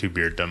subscriber to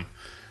Bearddom.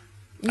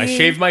 I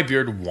shaved my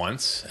beard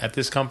once at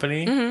this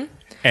company,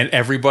 and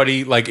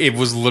everybody, like, it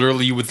was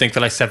literally, you would think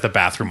that I set the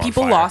bathroom on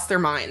People fire. lost their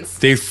minds.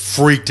 They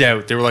freaked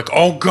out. They were like,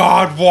 oh,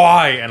 God,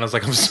 why? And I was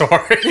like, I'm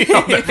sorry.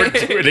 I'll never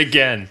do it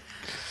again.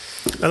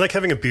 I like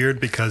having a beard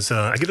because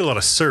I get a lot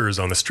of sirs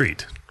on the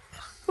street.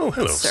 Oh,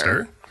 hello, Sir.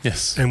 sir.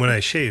 Yes. And when I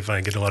shave,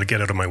 I get a lot of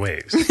get out of my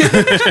ways.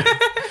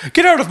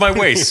 Get out of my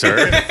way,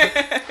 sir.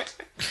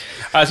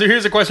 So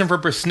here's a question for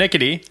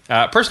Persnickety.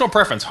 Personal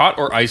preference, hot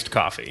or iced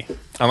coffee?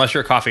 Unless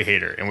you're a coffee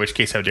hater, in which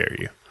case, how dare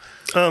you?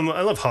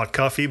 I love hot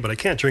coffee, but I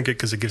can't drink it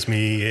because it gives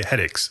me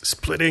headaches,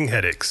 splitting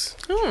headaches.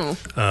 Yeah,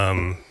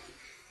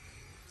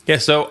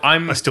 so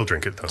I still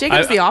drink it, though.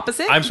 Jacob's the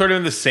opposite. I'm sort of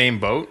in the same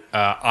boat.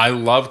 I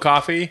love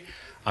coffee.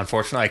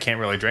 Unfortunately, I can't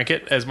really drink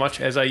it as much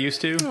as I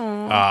used to.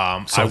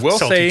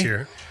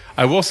 Salty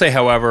I will say,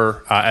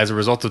 however, as a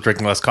result of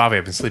drinking less coffee,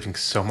 I've been sleeping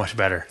so much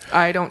better,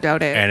 I don't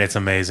doubt it. and it's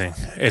amazing.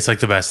 It's like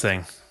the best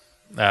thing.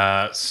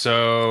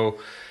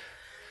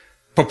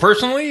 But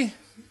personally,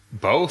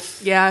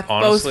 both. Yeah,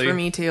 honestly. both for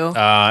me too.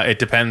 It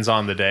depends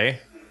on the day.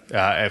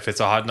 If it's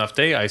a hot enough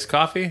day, iced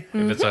coffee.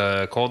 If it's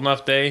a cold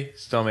enough day,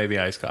 still maybe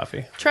iced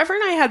coffee. Trevor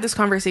and I had this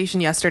conversation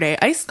yesterday.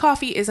 Iced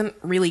coffee isn't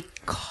really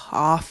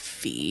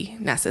coffee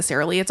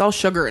necessarily. It's all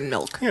sugar and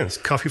milk. Yeah, it's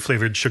coffee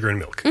flavored sugar and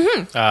milk.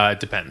 It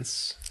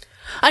depends.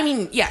 I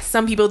mean, yes,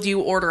 some people do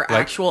order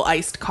actual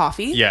iced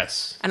coffee.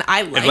 Yes. And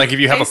I Like if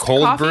you have a iced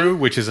cold coffee. brew,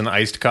 which is an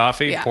iced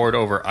coffee Yeah. poured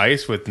over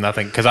ice with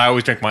nothing, because I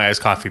always drink my iced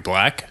coffee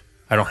black.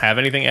 I don't have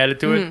anything added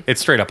to it.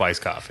 It's straight up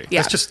iced coffee.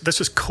 Yeah. That's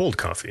just cold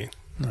coffee.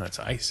 No, it's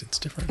ice. It's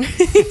different.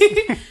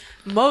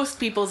 Most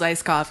people's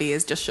iced coffee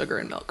is just sugar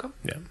and milk.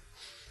 Yeah.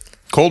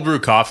 Cold brew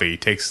coffee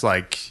takes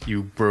like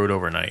you brew it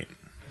overnight.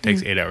 It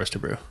takes 8 hours to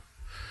brew.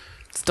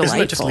 It's delightful. Isn't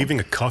that just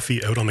leaving a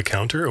coffee out on the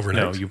counter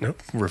overnight? No, you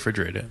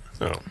refrigerate it.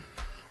 Oh.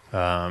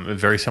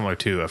 Very similar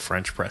to a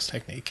French press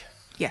technique.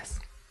 Yes.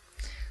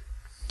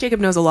 Jacob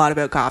knows a lot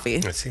about coffee.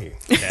 I see.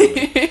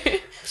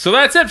 So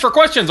that's it for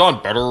questions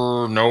on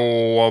Better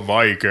Know a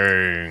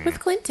Viking With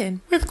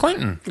Clinton. with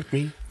Clinton. With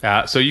me.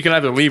 So you can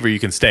either leave or you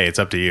can stay. It's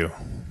up to you.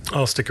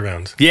 I'll stick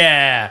around.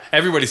 Yeah,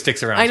 everybody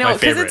sticks around. I It's know, my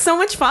because favorite. it's so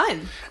much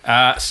fun.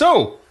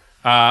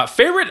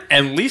 Favorite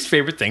and least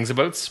favorite things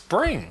about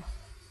spring.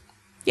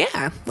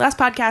 Yeah. Last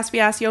podcast, we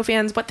asked Yo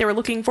fans what they were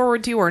looking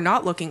forward to or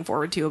not looking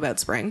forward to about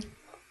spring.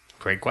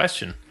 Great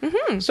question.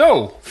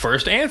 So,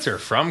 first answer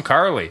from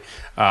Carly.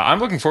 I'm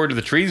looking forward to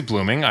the trees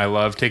blooming. I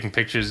love taking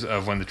pictures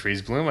of when the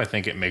trees bloom. I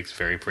think it makes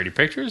very pretty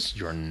pictures.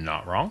 You're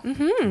not wrong.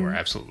 You are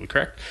absolutely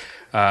correct.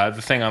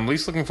 The thing I'm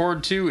least looking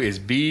forward to is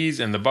bees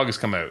and the bugs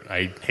come out.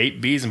 I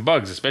hate bees and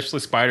bugs, especially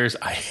spiders.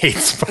 I hate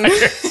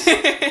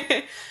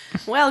spiders.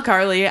 Well,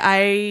 Carly,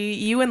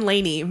 you and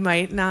Lainey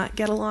might not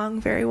get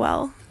along very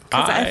well.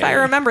 Because if I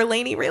remember,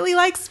 Lainey really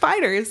likes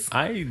spiders.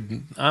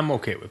 I'm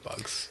okay with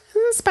bugs.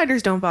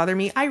 Spiders don't bother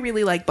me. I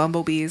really like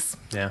bumblebees.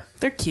 Yeah,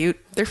 They're cute.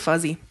 They're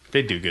fuzzy.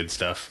 they do good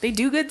stuff. They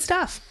do good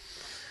stuff.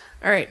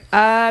 All right.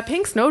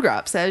 Pink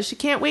Snowdrop says she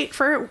can't wait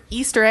for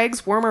Easter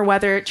eggs, warmer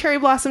weather, cherry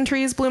blossom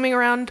trees blooming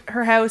around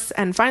her house,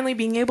 and finally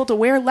being able to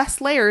wear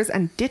less layers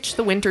and ditch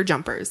the winter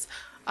jumpers.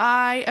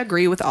 I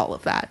agree with all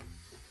of that.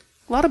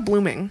 A lot of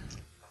blooming.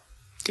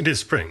 It is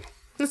spring.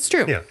 That's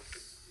true. Yeah.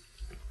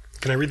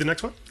 Can I read the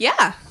next one?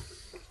 Yeah.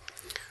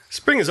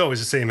 Spring is always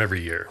the same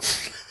every year.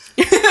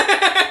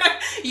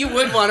 You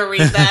would want to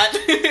read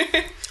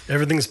that.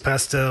 Everything's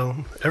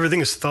pastel.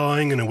 Everything is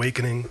thawing and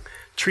awakening.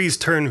 Trees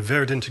turn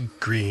verdant and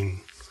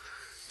green.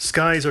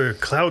 Skies are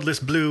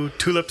cloudless blue.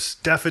 Tulips,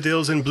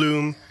 daffodils in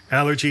bloom.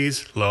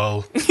 Allergies,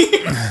 lol.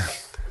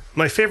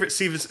 My favorite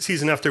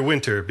season after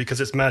winter because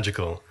it's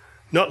magical.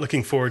 Not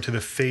looking forward to the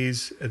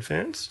phase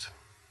advanced.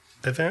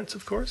 Advance,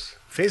 of course.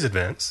 Phase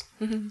advance.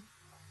 Mm-hmm.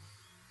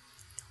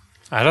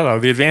 I don't know.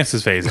 The advance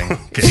is phasing.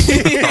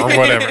 Or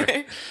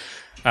whatever.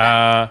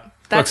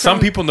 Look, some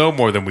people know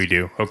more than we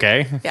do,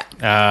 okay?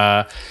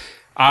 Yeah.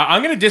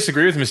 I'm going to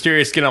disagree with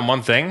Mysterious Skin on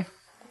one thing.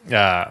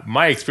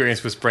 My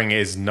experience with spring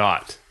is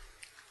not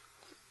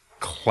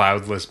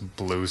cloudless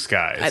blue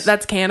skies.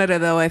 That's Canada,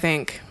 though, I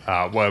think.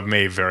 Well, it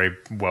may very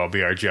well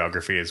be our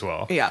geography as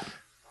well. Yeah.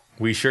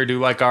 We sure do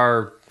like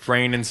our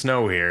rain and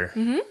snow here.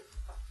 Mm-hmm.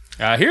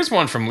 Here's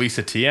one from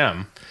Lisa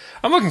TM.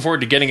 I'm looking forward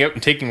to getting out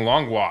and taking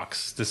long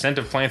walks. The scent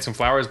of plants and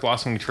flowers,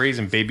 blossoming trees,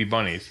 and baby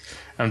bunnies.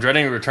 I'm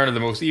dreading the return of the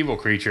most evil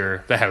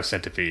creature, the house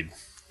centipede.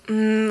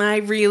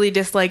 I really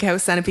dislike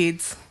house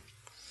centipedes.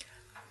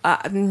 Do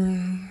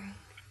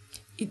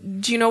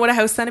you know what a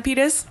house centipede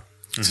is?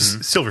 It's just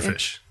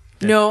silverfish.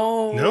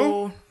 No.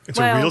 No? It's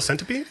a real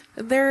centipede?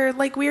 They're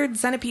like weird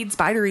centipede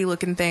spidery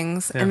looking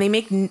things, and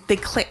they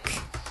click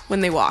when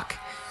they walk.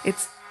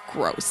 It's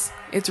gross.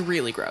 It's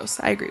really gross.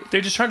 I agree.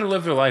 They're just trying to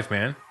live their life,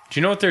 man. Do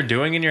you know what they're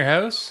doing in your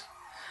house?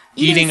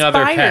 Eating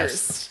other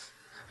pests.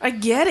 I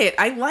get it.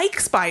 I like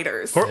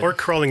spiders. Or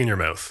crawling in your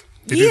mouth.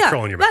 They do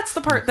crawl in your mouth. That's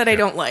the part that I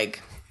don't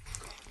like.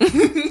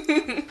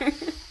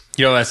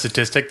 You know that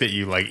statistic that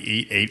you like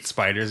eat 8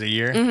 spiders a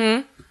year?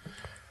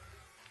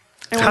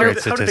 Mm-hmm. How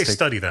did they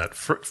study that,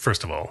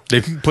 first of all?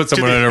 They put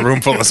someone in a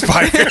room full of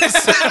spiders.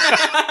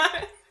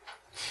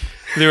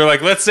 They were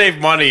like, let's save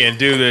money and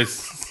do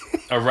this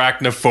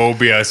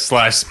arachnophobia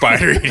 /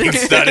 spider eating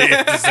study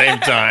at the same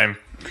time.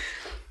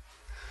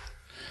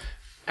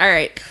 All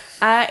right.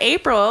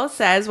 April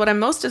says, what I'm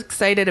most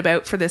excited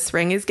about for this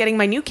spring is getting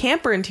my new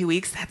camper in 2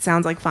 weeks. That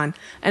sounds like fun.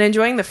 And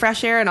enjoying the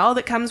fresh air and all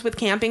that comes with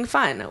camping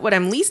fun. What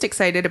I'm least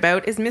excited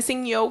about is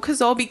missing Yo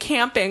because I'll be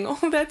camping.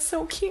 Oh, that's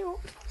so cute.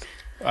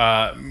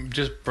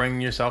 Just bring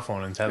your cell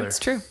phone and tether. That's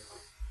true.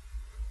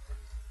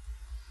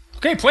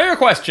 Okay, player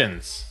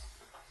questions.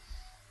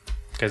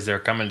 Because they're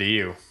coming to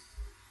you.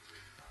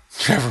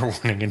 Trevor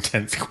wanting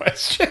intense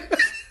questions.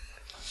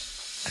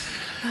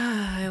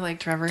 I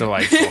like Trevor.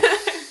 Delightful.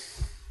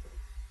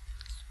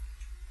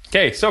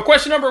 Okay, so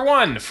question number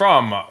 1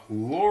 from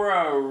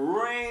Laura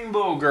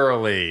Rainbow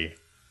Girly.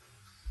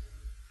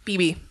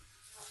 BB.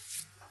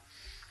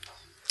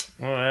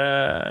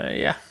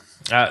 Yeah.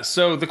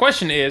 So the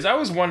question is, I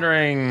was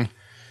wondering...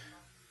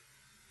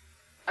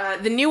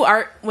 The new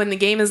art when the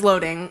game is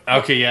loading.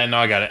 Okay, yeah, no,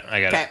 I got it.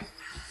 Okay.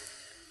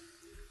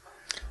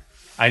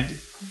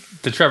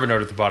 The Trevor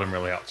note at the bottom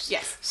really helps.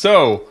 Yes.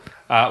 So,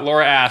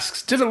 Laura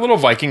asks, did a little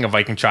Viking, a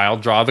Viking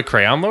child, draw the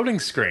crayon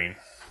loading screen?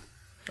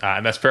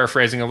 And that's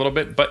paraphrasing a little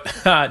bit,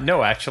 but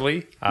no,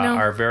 actually. No.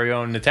 Our very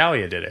own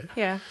Natalia did it.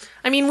 Yeah.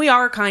 I mean, we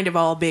are kind of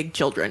all big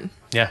children.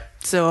 Yeah.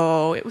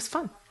 So it was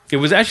fun. It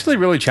was actually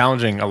really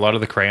challenging, a lot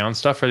of the crayon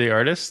stuff for the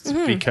artists,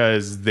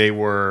 because they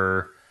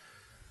were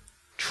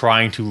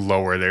trying to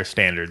lower their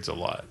standards a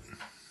lot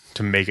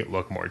to make it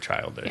look more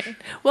childish. Yeah.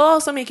 Well,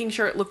 also making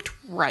sure it looked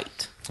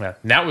right. Yeah,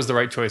 and that was the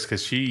right choice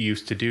because she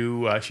used to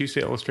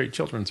illustrate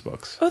children's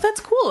books. Oh, that's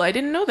cool. I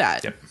didn't know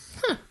that. Yep.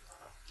 Huh.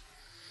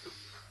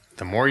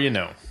 The more you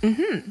know.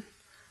 Mm-hmm.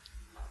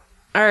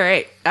 All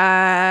right.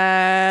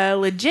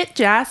 Legit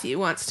Jassy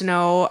wants to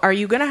know, are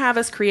you going to have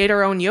us create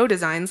our own Yo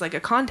designs, like a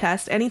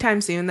contest,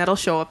 anytime soon that'll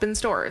show up in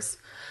stores?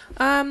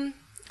 I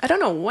don't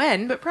know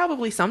when, but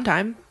probably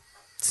sometime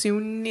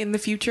soon in the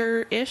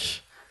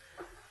future-ish.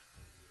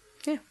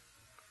 Yeah.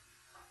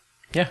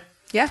 Yeah.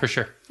 Yeah. For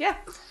sure. Yeah.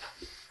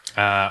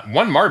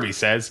 One Marby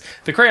says,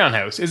 the Crayon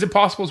House, is it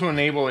possible to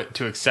enable it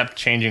to accept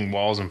changing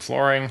walls and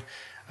flooring?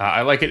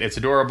 I like it. It's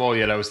adorable,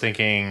 yet I was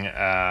thinking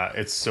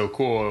it's so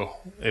cool.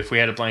 If we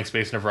had a blank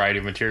space and a variety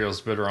of materials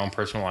to build our own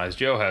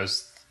personalized Yo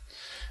house,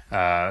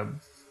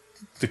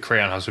 the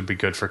Crayon House would be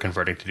good for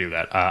converting to do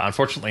that.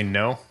 Unfortunately,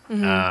 no.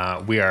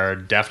 Mm-hmm. We are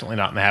definitely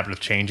not in the habit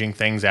of changing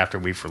things after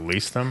we've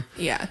released them.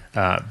 Yeah.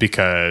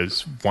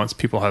 Because once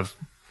people have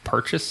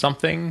purchased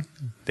something,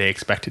 they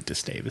expect it to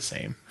stay the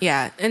same.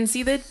 Yeah. And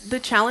see, the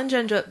challenge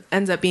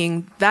ends up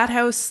being that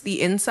house,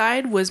 the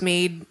inside was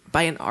made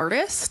by an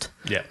artist.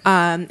 Yeah.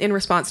 In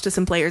response to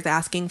some players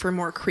asking for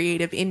more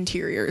creative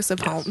interiors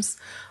of homes.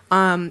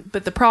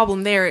 But the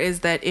problem there is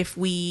that if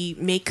we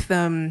make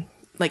them,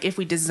 like if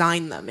we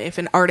design them, if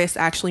an artist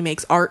actually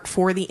makes art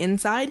for the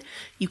inside,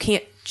 you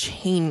can't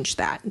change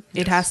that.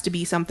 It has to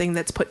be something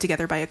that's put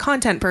together by a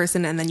content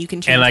person, and then you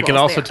can change. And I can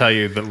also there. tell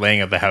you that laying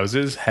of the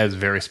houses has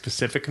very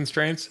specific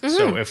constraints. Mm-hmm.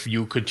 So if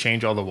you could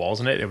change all the walls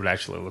in it, it would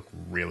actually look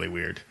really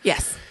weird.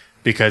 Yes.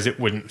 Because it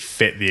wouldn't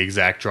fit the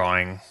exact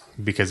drawing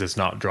because it's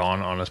not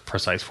drawn on a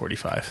precise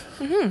 45.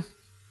 Mm-hmm.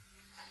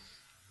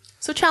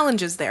 So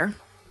challenges there.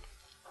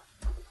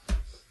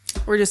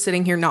 We're just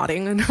sitting here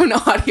nodding on an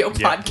audio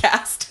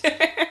podcast.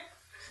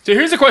 So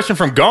here's a question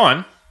from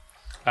Gone.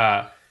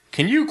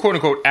 can you quote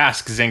unquote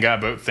ask Zynga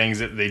about things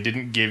that they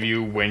didn't give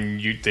you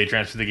when they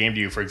transferred the game to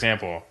you? For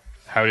example,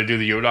 how to do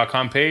the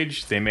yo.com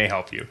page? They may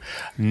help you.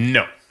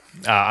 No.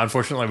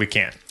 Unfortunately, we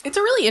can't. It's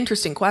a really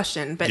interesting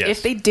question, but Yes.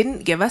 if they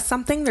didn't give us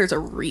something, there's a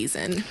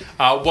reason.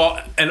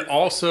 Well, and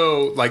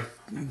also, like,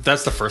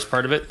 that's the first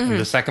part of it. And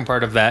the second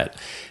part of that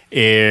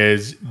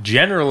is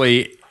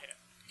generally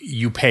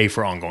you pay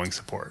for ongoing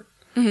support.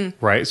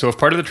 Right? So if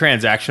part of the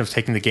transaction of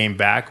taking the game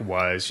back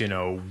was,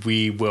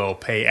 we will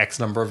pay X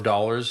number of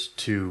dollars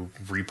to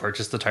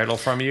repurchase the title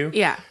from you.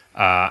 Yeah.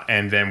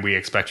 And then we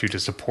expect you to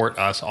support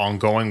us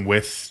ongoing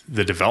with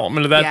the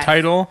development of that Yes.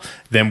 title,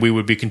 then we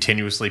would be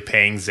continuously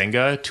paying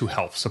Zynga to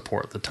help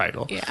support the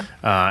title. Yeah.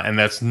 And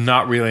that's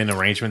not really an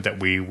arrangement that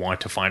we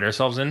want to find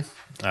ourselves in.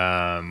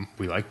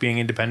 We like being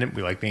independent.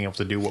 We like being able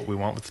to do what we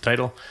want with the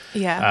title.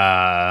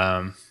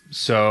 Yeah.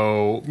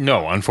 So,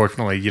 no,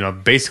 unfortunately,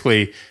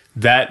 basically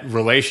that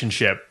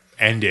relationship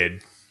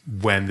ended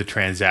when the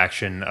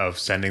transaction of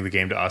sending the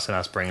game to us and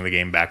us bringing the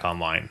game back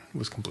online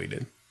was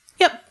completed.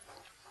 Yep.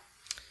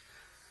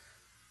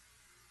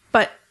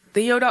 But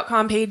the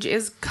yo.com page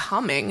is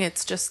coming.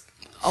 It's just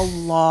a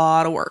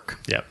lot of work.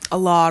 Yep. A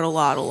lot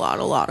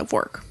of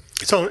work.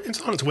 It's on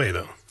its way,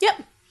 though.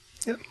 Yep.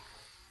 Yep.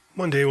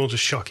 One day we'll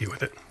just shock you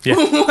with it. Yeah.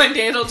 One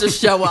day it'll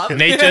just show up.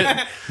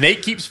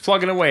 Nate keeps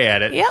plugging away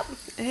at it.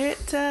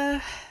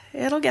 Yep.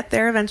 It'll get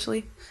there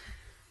eventually.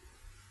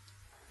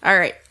 All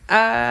right.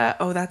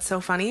 That's so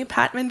funny.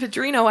 Patman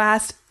Pedrino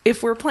asked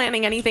if we're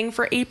planning anything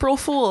for April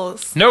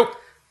Fools. Nope.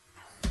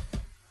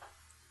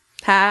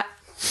 Pat.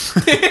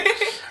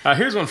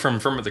 Here's one from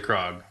Kermit the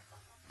Frog.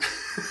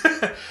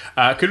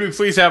 Could we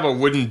please have a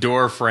wooden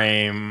door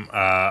frame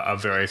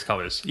of various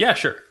colors? Yeah,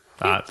 sure.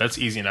 That's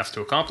easy enough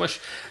to accomplish.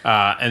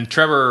 And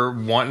Trevor,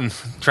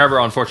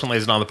 unfortunately,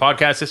 isn't on the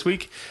podcast this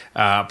week,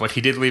 but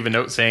he did leave a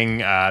note saying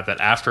that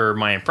after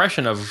my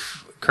impression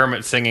of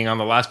Kermit singing on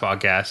the last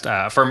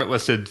podcast, Kermit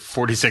listed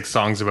 46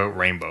 songs about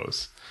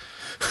rainbows.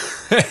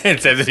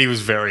 It said that he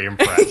was very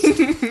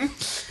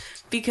impressed.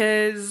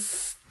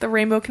 Because the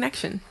Rainbow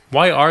Connection.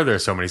 Why are there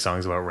so many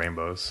songs about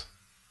rainbows?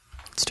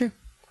 It's true.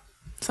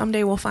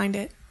 Someday we'll find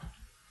it.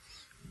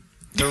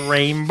 The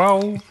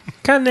Rainbow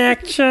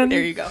Connection.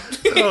 There you go.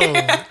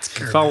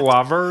 The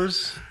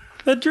lovers,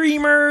 the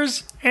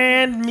dreamers,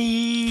 and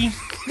me.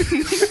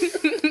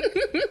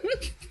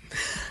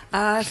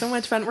 So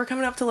much fun. We're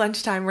coming up to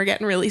lunchtime. We're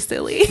getting really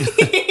silly.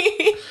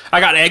 I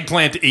got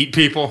eggplant to eat,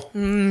 people.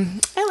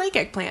 I like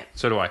eggplant.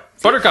 So do I.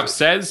 Buttercup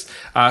says,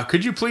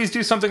 could you please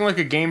do something like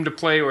a game to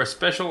play or a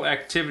special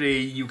activity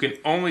you can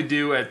only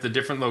do at the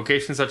different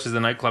locations, such as the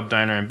nightclub,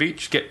 diner, and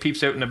beach? Get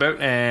peeps out and about,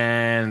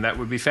 and that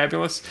would be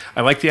fabulous.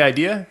 I like the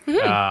idea.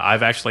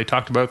 I've actually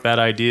talked about that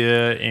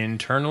idea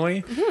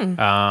internally.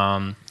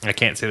 I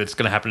can't say that it's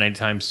going to happen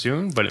anytime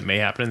soon, but it may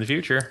happen in the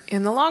future.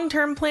 In the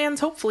long-term plans,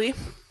 hopefully.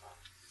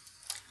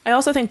 I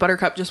also think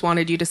Buttercup just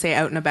wanted you to say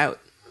out and about.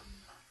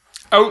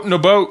 Out and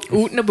about.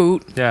 Oot and a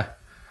boot. Yeah.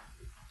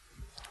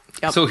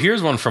 Yep. So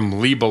here's one from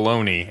Lee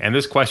Baloney, and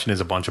this question is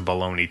a bunch of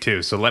baloney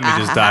too, so let me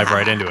just dive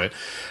right into it.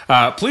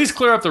 Please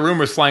clear up the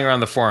rumors flying around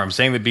the forum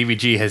saying that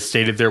BVG has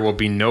stated there will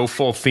be no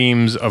full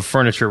themes of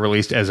furniture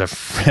released as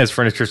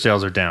furniture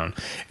sales are down.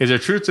 Is there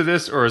truth to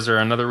this, or is there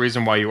another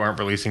reason why you aren't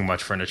releasing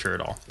much furniture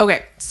at all?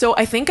 Okay, so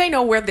I think I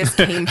know where this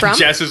came from.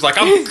 Jess is like,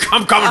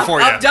 I'm coming for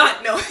you. I'm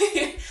done. No.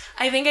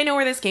 I think I know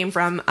where this came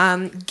from.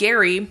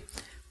 Gary,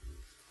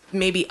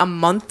 maybe a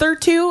month or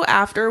two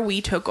after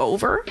we took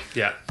over,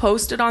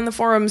 posted on the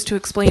forums to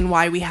explain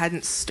why we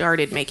hadn't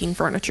started making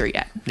furniture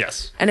yet.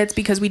 Yes. And it's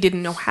because we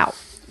didn't know how.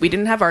 We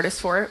didn't have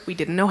artists for it. We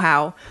didn't know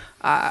how.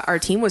 Our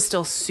team was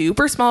still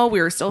super small. We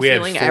were still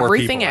filling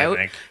everything people, out.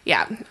 I think.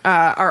 Yeah.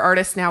 Our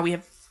artists now, we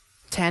have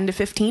 10 to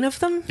 15 of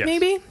them,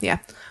 maybe. Yeah.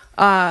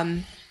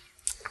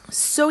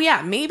 So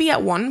yeah, maybe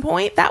at one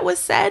point that was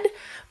said,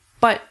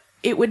 but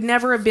it would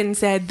never have been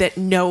said that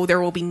no,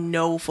 there will be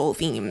no full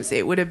themes.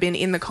 It would have been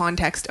in the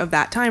context of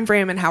that time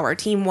frame and how our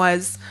team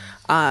was,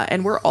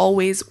 and we're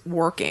always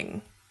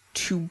working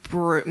to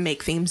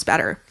make themes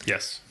better.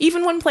 Yes.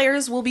 Even when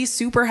players will be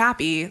super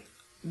happy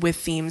with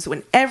themes,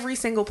 when every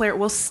single player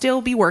will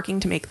still be working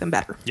to make them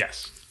better.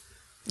 Yes.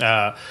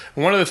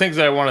 One of the things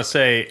that I want to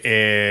say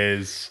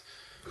is,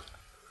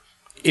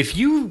 if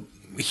you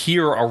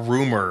hear a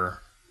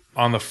rumor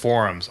on the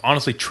forums,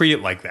 honestly, treat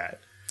it like that.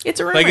 It's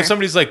a rumor. Like if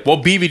somebody's like,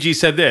 well, BVG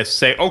said this,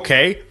 say,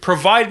 okay,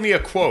 provide me a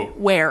quote.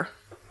 Where?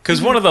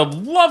 Because one of the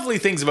lovely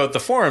things about the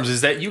forums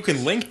is that you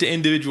can link to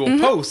individual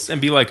posts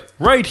and be like,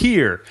 right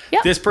here,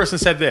 this person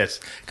said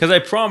this. Because I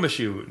promise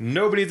you,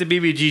 nobody at the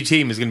BVG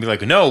team is going to be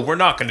like, no, we're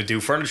not going to do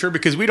furniture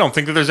because we don't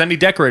think that there's any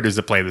decorators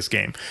that play this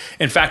game.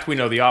 In fact, we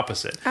know the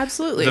opposite.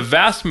 Absolutely. The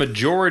vast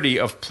majority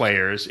of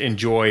players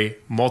enjoy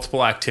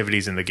multiple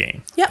activities in the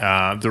game.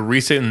 Yep. The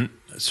recent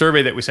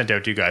survey that we sent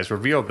out to you guys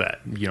revealed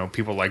that,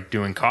 people like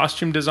doing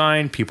costume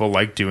design, people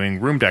like doing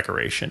room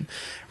decoration.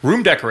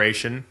 Room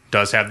decoration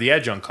does have the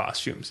edge on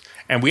costumes.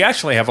 And we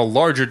actually have a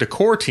larger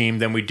decor team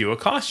than we do a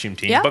costume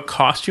team, Yeah. but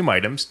costume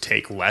items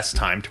take less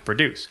time to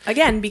produce.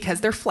 Again,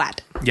 because they're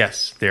flat.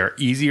 Yes, they're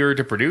easier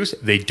to produce.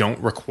 They don't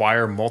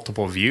require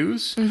multiple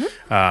views.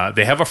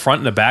 They have a front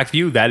and a back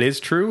view. That is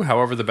true.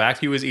 However, the back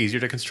view is easier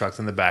to construct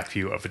than the back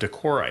view of a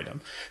decor item.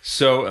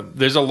 So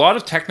there's a lot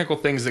of technical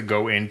things that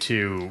go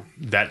into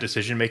that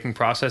decision-making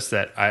process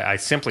that I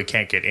simply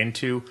can't get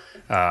into,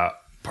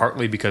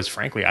 partly because,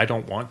 frankly, I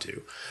don't want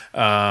to.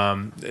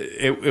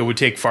 It would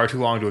take far too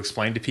long to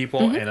explain to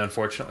people, and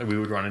unfortunately, we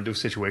would run into a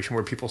situation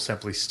where people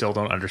simply still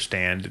don't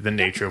understand the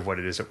nature of what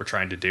it is that we're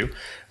trying to do.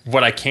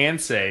 What I can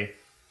say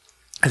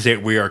is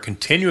that we are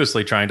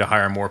continuously trying to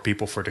hire more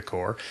people for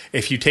decor.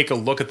 If you take a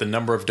look at the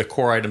number of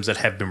decor items that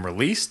have been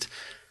released,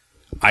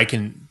 I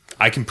can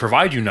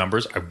provide you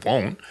numbers. I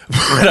won't,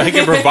 but I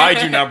can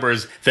provide you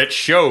numbers that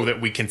show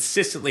that we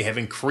consistently have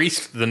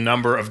increased the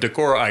number of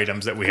decor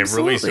items that we have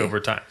released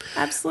over time.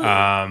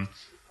 Absolutely.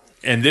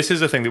 And this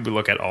is a thing that we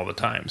look at all the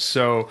time.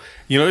 So,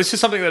 this is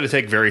something that I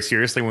take very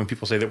seriously when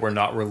people say that we're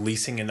not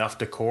releasing enough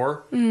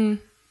decor.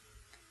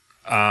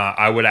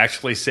 I would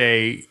actually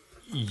say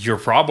you're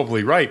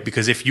probably right,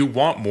 because if you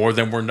want more,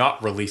 then we're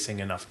not releasing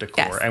enough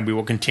decor, Yes. and we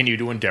will continue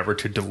to endeavor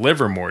to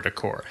deliver more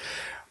decor.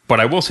 But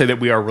I will say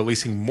that we are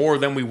releasing more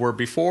than we were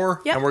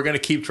before, Yep. and we're going to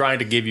keep trying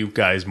to give you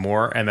guys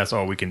more, and that's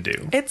all we can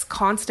do. It's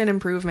constant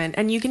improvement.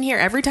 And you can hear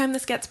every time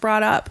this gets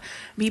brought up,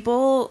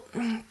 people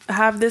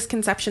have this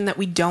conception that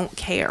we don't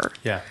care.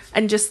 Yeah.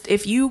 And just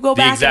if you go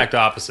The back exact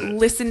and opposite.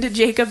 listen to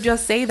Jacob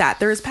just say that,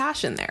 there is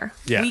passion there.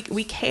 Yeah.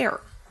 We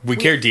care. We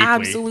care deeply.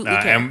 Absolutely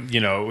care. And,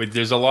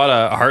 there's a lot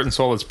of heart and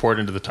soul that's poured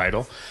into the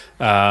title.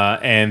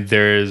 And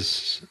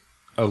there's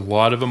a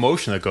lot of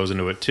emotion that goes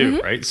into it,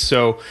 too, right?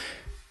 So,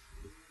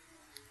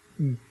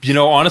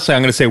 honestly,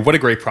 I'm going to say, what a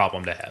great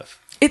problem to have.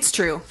 It's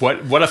true.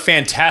 What a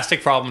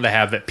fantastic problem to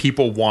have, that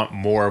people want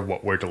more of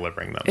what we're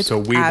delivering them. It's So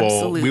we will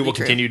absolutely true.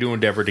 continue to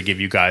endeavor to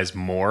give you guys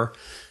more.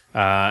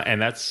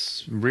 And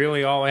that's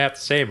really all I have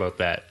to say about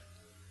that.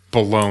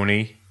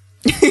 Baloney.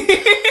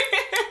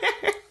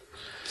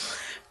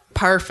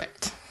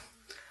 Perfect.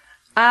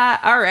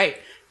 All right.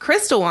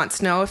 Crystal wants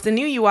to know if the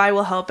new UI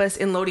will help us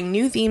in loading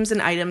new themes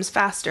and items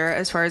faster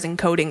as far as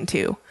encoding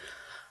too.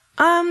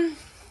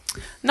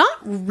 Not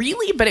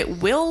really, but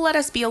it will let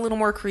us be a little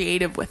more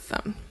creative with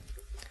them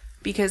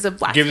because of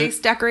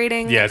blackface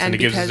decorating. Yes, and it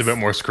gives us a bit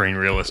more screen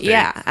real estate.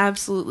 Yeah,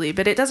 absolutely.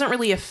 But it doesn't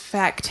really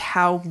affect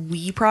how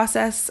we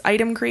process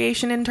item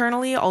creation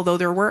internally, although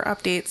there were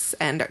updates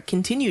and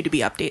continue to be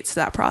updates to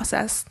that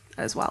process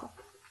as well.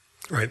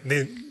 Right.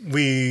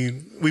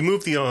 We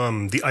moved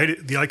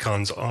the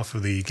icons off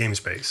of the game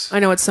space. I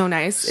know, it's so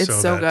nice.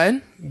 It's so that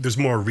good. There's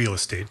more real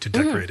estate to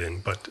decorate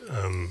in, but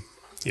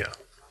yeah.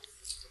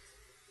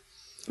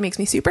 It makes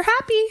me super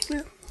happy.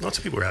 Yeah, lots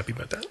of people are happy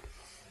about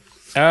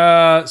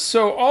that.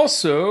 So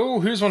also,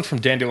 here's one from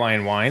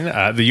Dandelion Wine.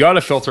 The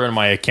Yotta filter in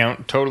my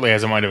account totally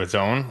has a mind of its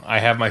own. I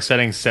have my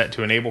settings set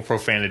to enable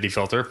profanity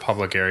filter,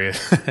 public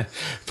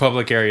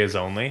areas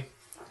only.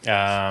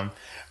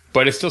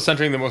 But it's still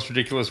centering the most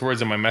ridiculous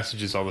words in my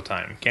messages all the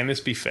time. Can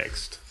this be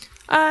fixed?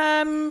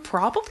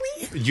 Probably.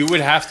 You would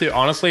have to,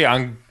 honestly,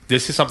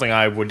 this is something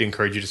I would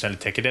encourage you to send a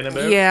ticket in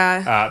about.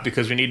 Yeah.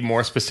 Because we need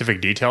more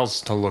specific details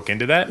to look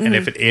into that. And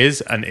if it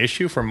is an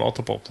issue for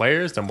multiple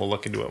players, then we'll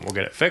look into it and we'll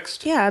get it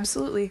fixed. Yeah,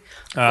 absolutely.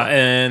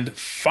 And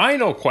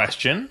final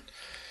question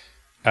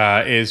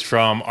is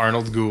from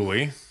Arnold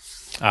Gooley.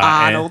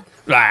 Arnold.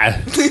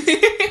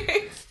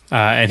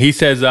 And he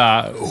says,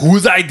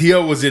 whose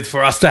idea was it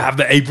for us to have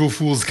the April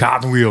Fool's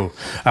cartwheel?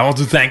 I want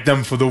to thank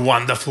them for the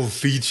wonderful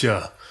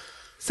feature.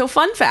 So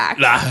fun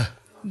fact, Ah,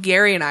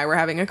 Gary and I were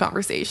having a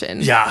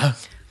conversation yeah.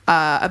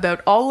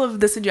 about all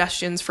of the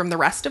suggestions from the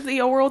rest of the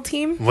O World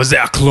team. Was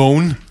there a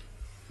clone?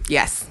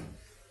 Yes.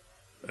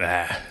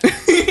 Ah.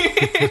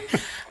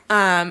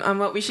 On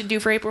what we should do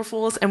for April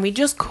Fools, and we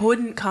just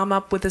couldn't come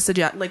up with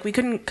we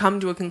couldn't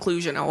come to a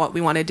conclusion on what we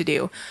wanted to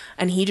do.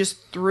 And he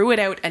just threw it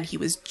out, and he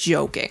was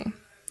joking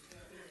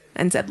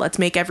and said, let's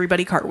make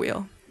everybody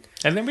cartwheel.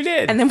 And then we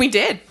did. And then we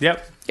did.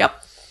 Yep.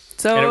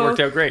 So And it worked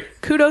out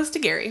great. kudos to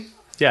Gary.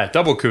 Yeah,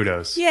 double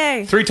kudos.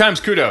 Yay. 3 times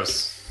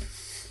kudos.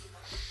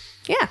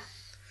 Yeah.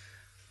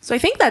 So I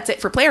think that's it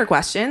for player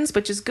questions,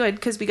 which is good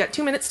because we got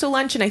 2 minutes till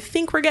lunch and I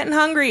think we're getting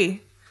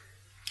hungry.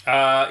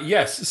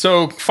 Yes.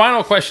 So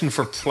final question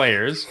for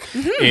players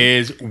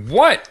is,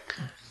 what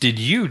did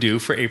you do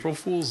for April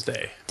Fool's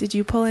Day? Did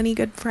you pull any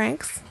good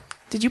pranks?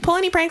 Did you pull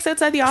any pranks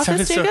outside the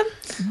office, Jacob?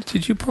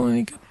 Did you pull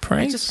any good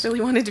pranks? I just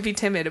really wanted to be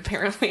timid,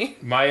 apparently.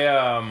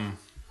 My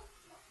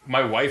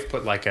my wife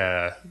put like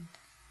a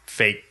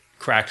fake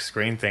cracked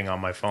screen thing on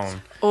my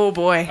phone. Oh,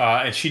 boy.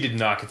 And she did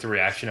not get the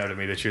reaction out of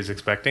me that she was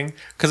expecting.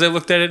 Because I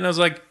looked at it and I was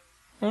like,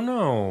 oh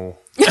no.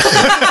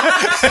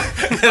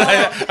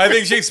 I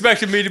think she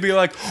expected me to be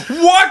like,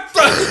 what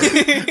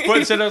the? But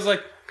instead I was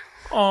like,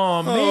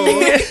 oh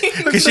man.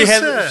 Because she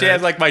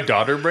had like my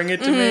daughter bring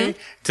it to me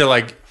to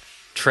like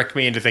trick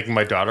me into thinking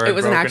my daughter had It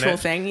was an broken actual it.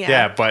 thing, yeah.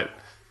 Yeah, but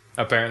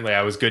apparently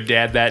I was good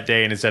dad that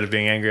day, and instead of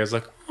being angry, I was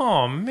like,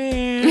 oh,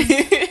 man.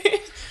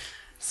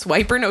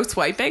 Swiper, no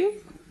swiping?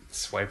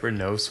 Swiper,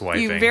 no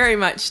swiping. You very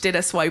much did a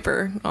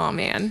swiper. Oh,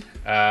 man.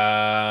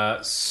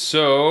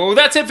 So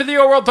that's it for the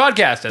Yo World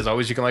podcast. As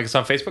always, you can like us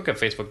on Facebook at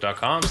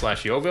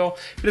facebook.com/Yoville.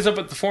 Hit us up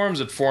at the forums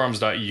at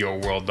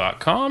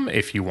forums.yoworld.com.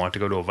 If you want to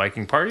go to a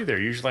Viking party, they're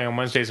usually on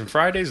Wednesdays and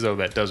Fridays, though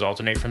that does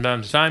alternate from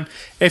time to time.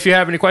 If you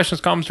have any questions,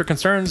 comments, or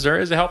concerns, there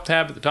is a help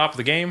tab at the top of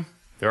the game.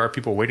 There are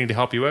people waiting to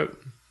help you out.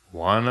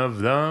 One of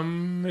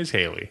them is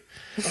Haley.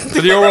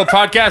 For the Yo World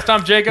podcast,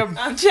 I'm Jacob.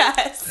 I'm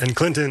Jess. And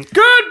Clinton.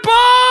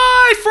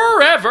 Goodbye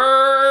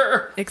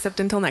forever. Except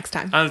until next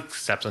time.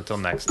 Except until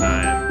next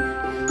time.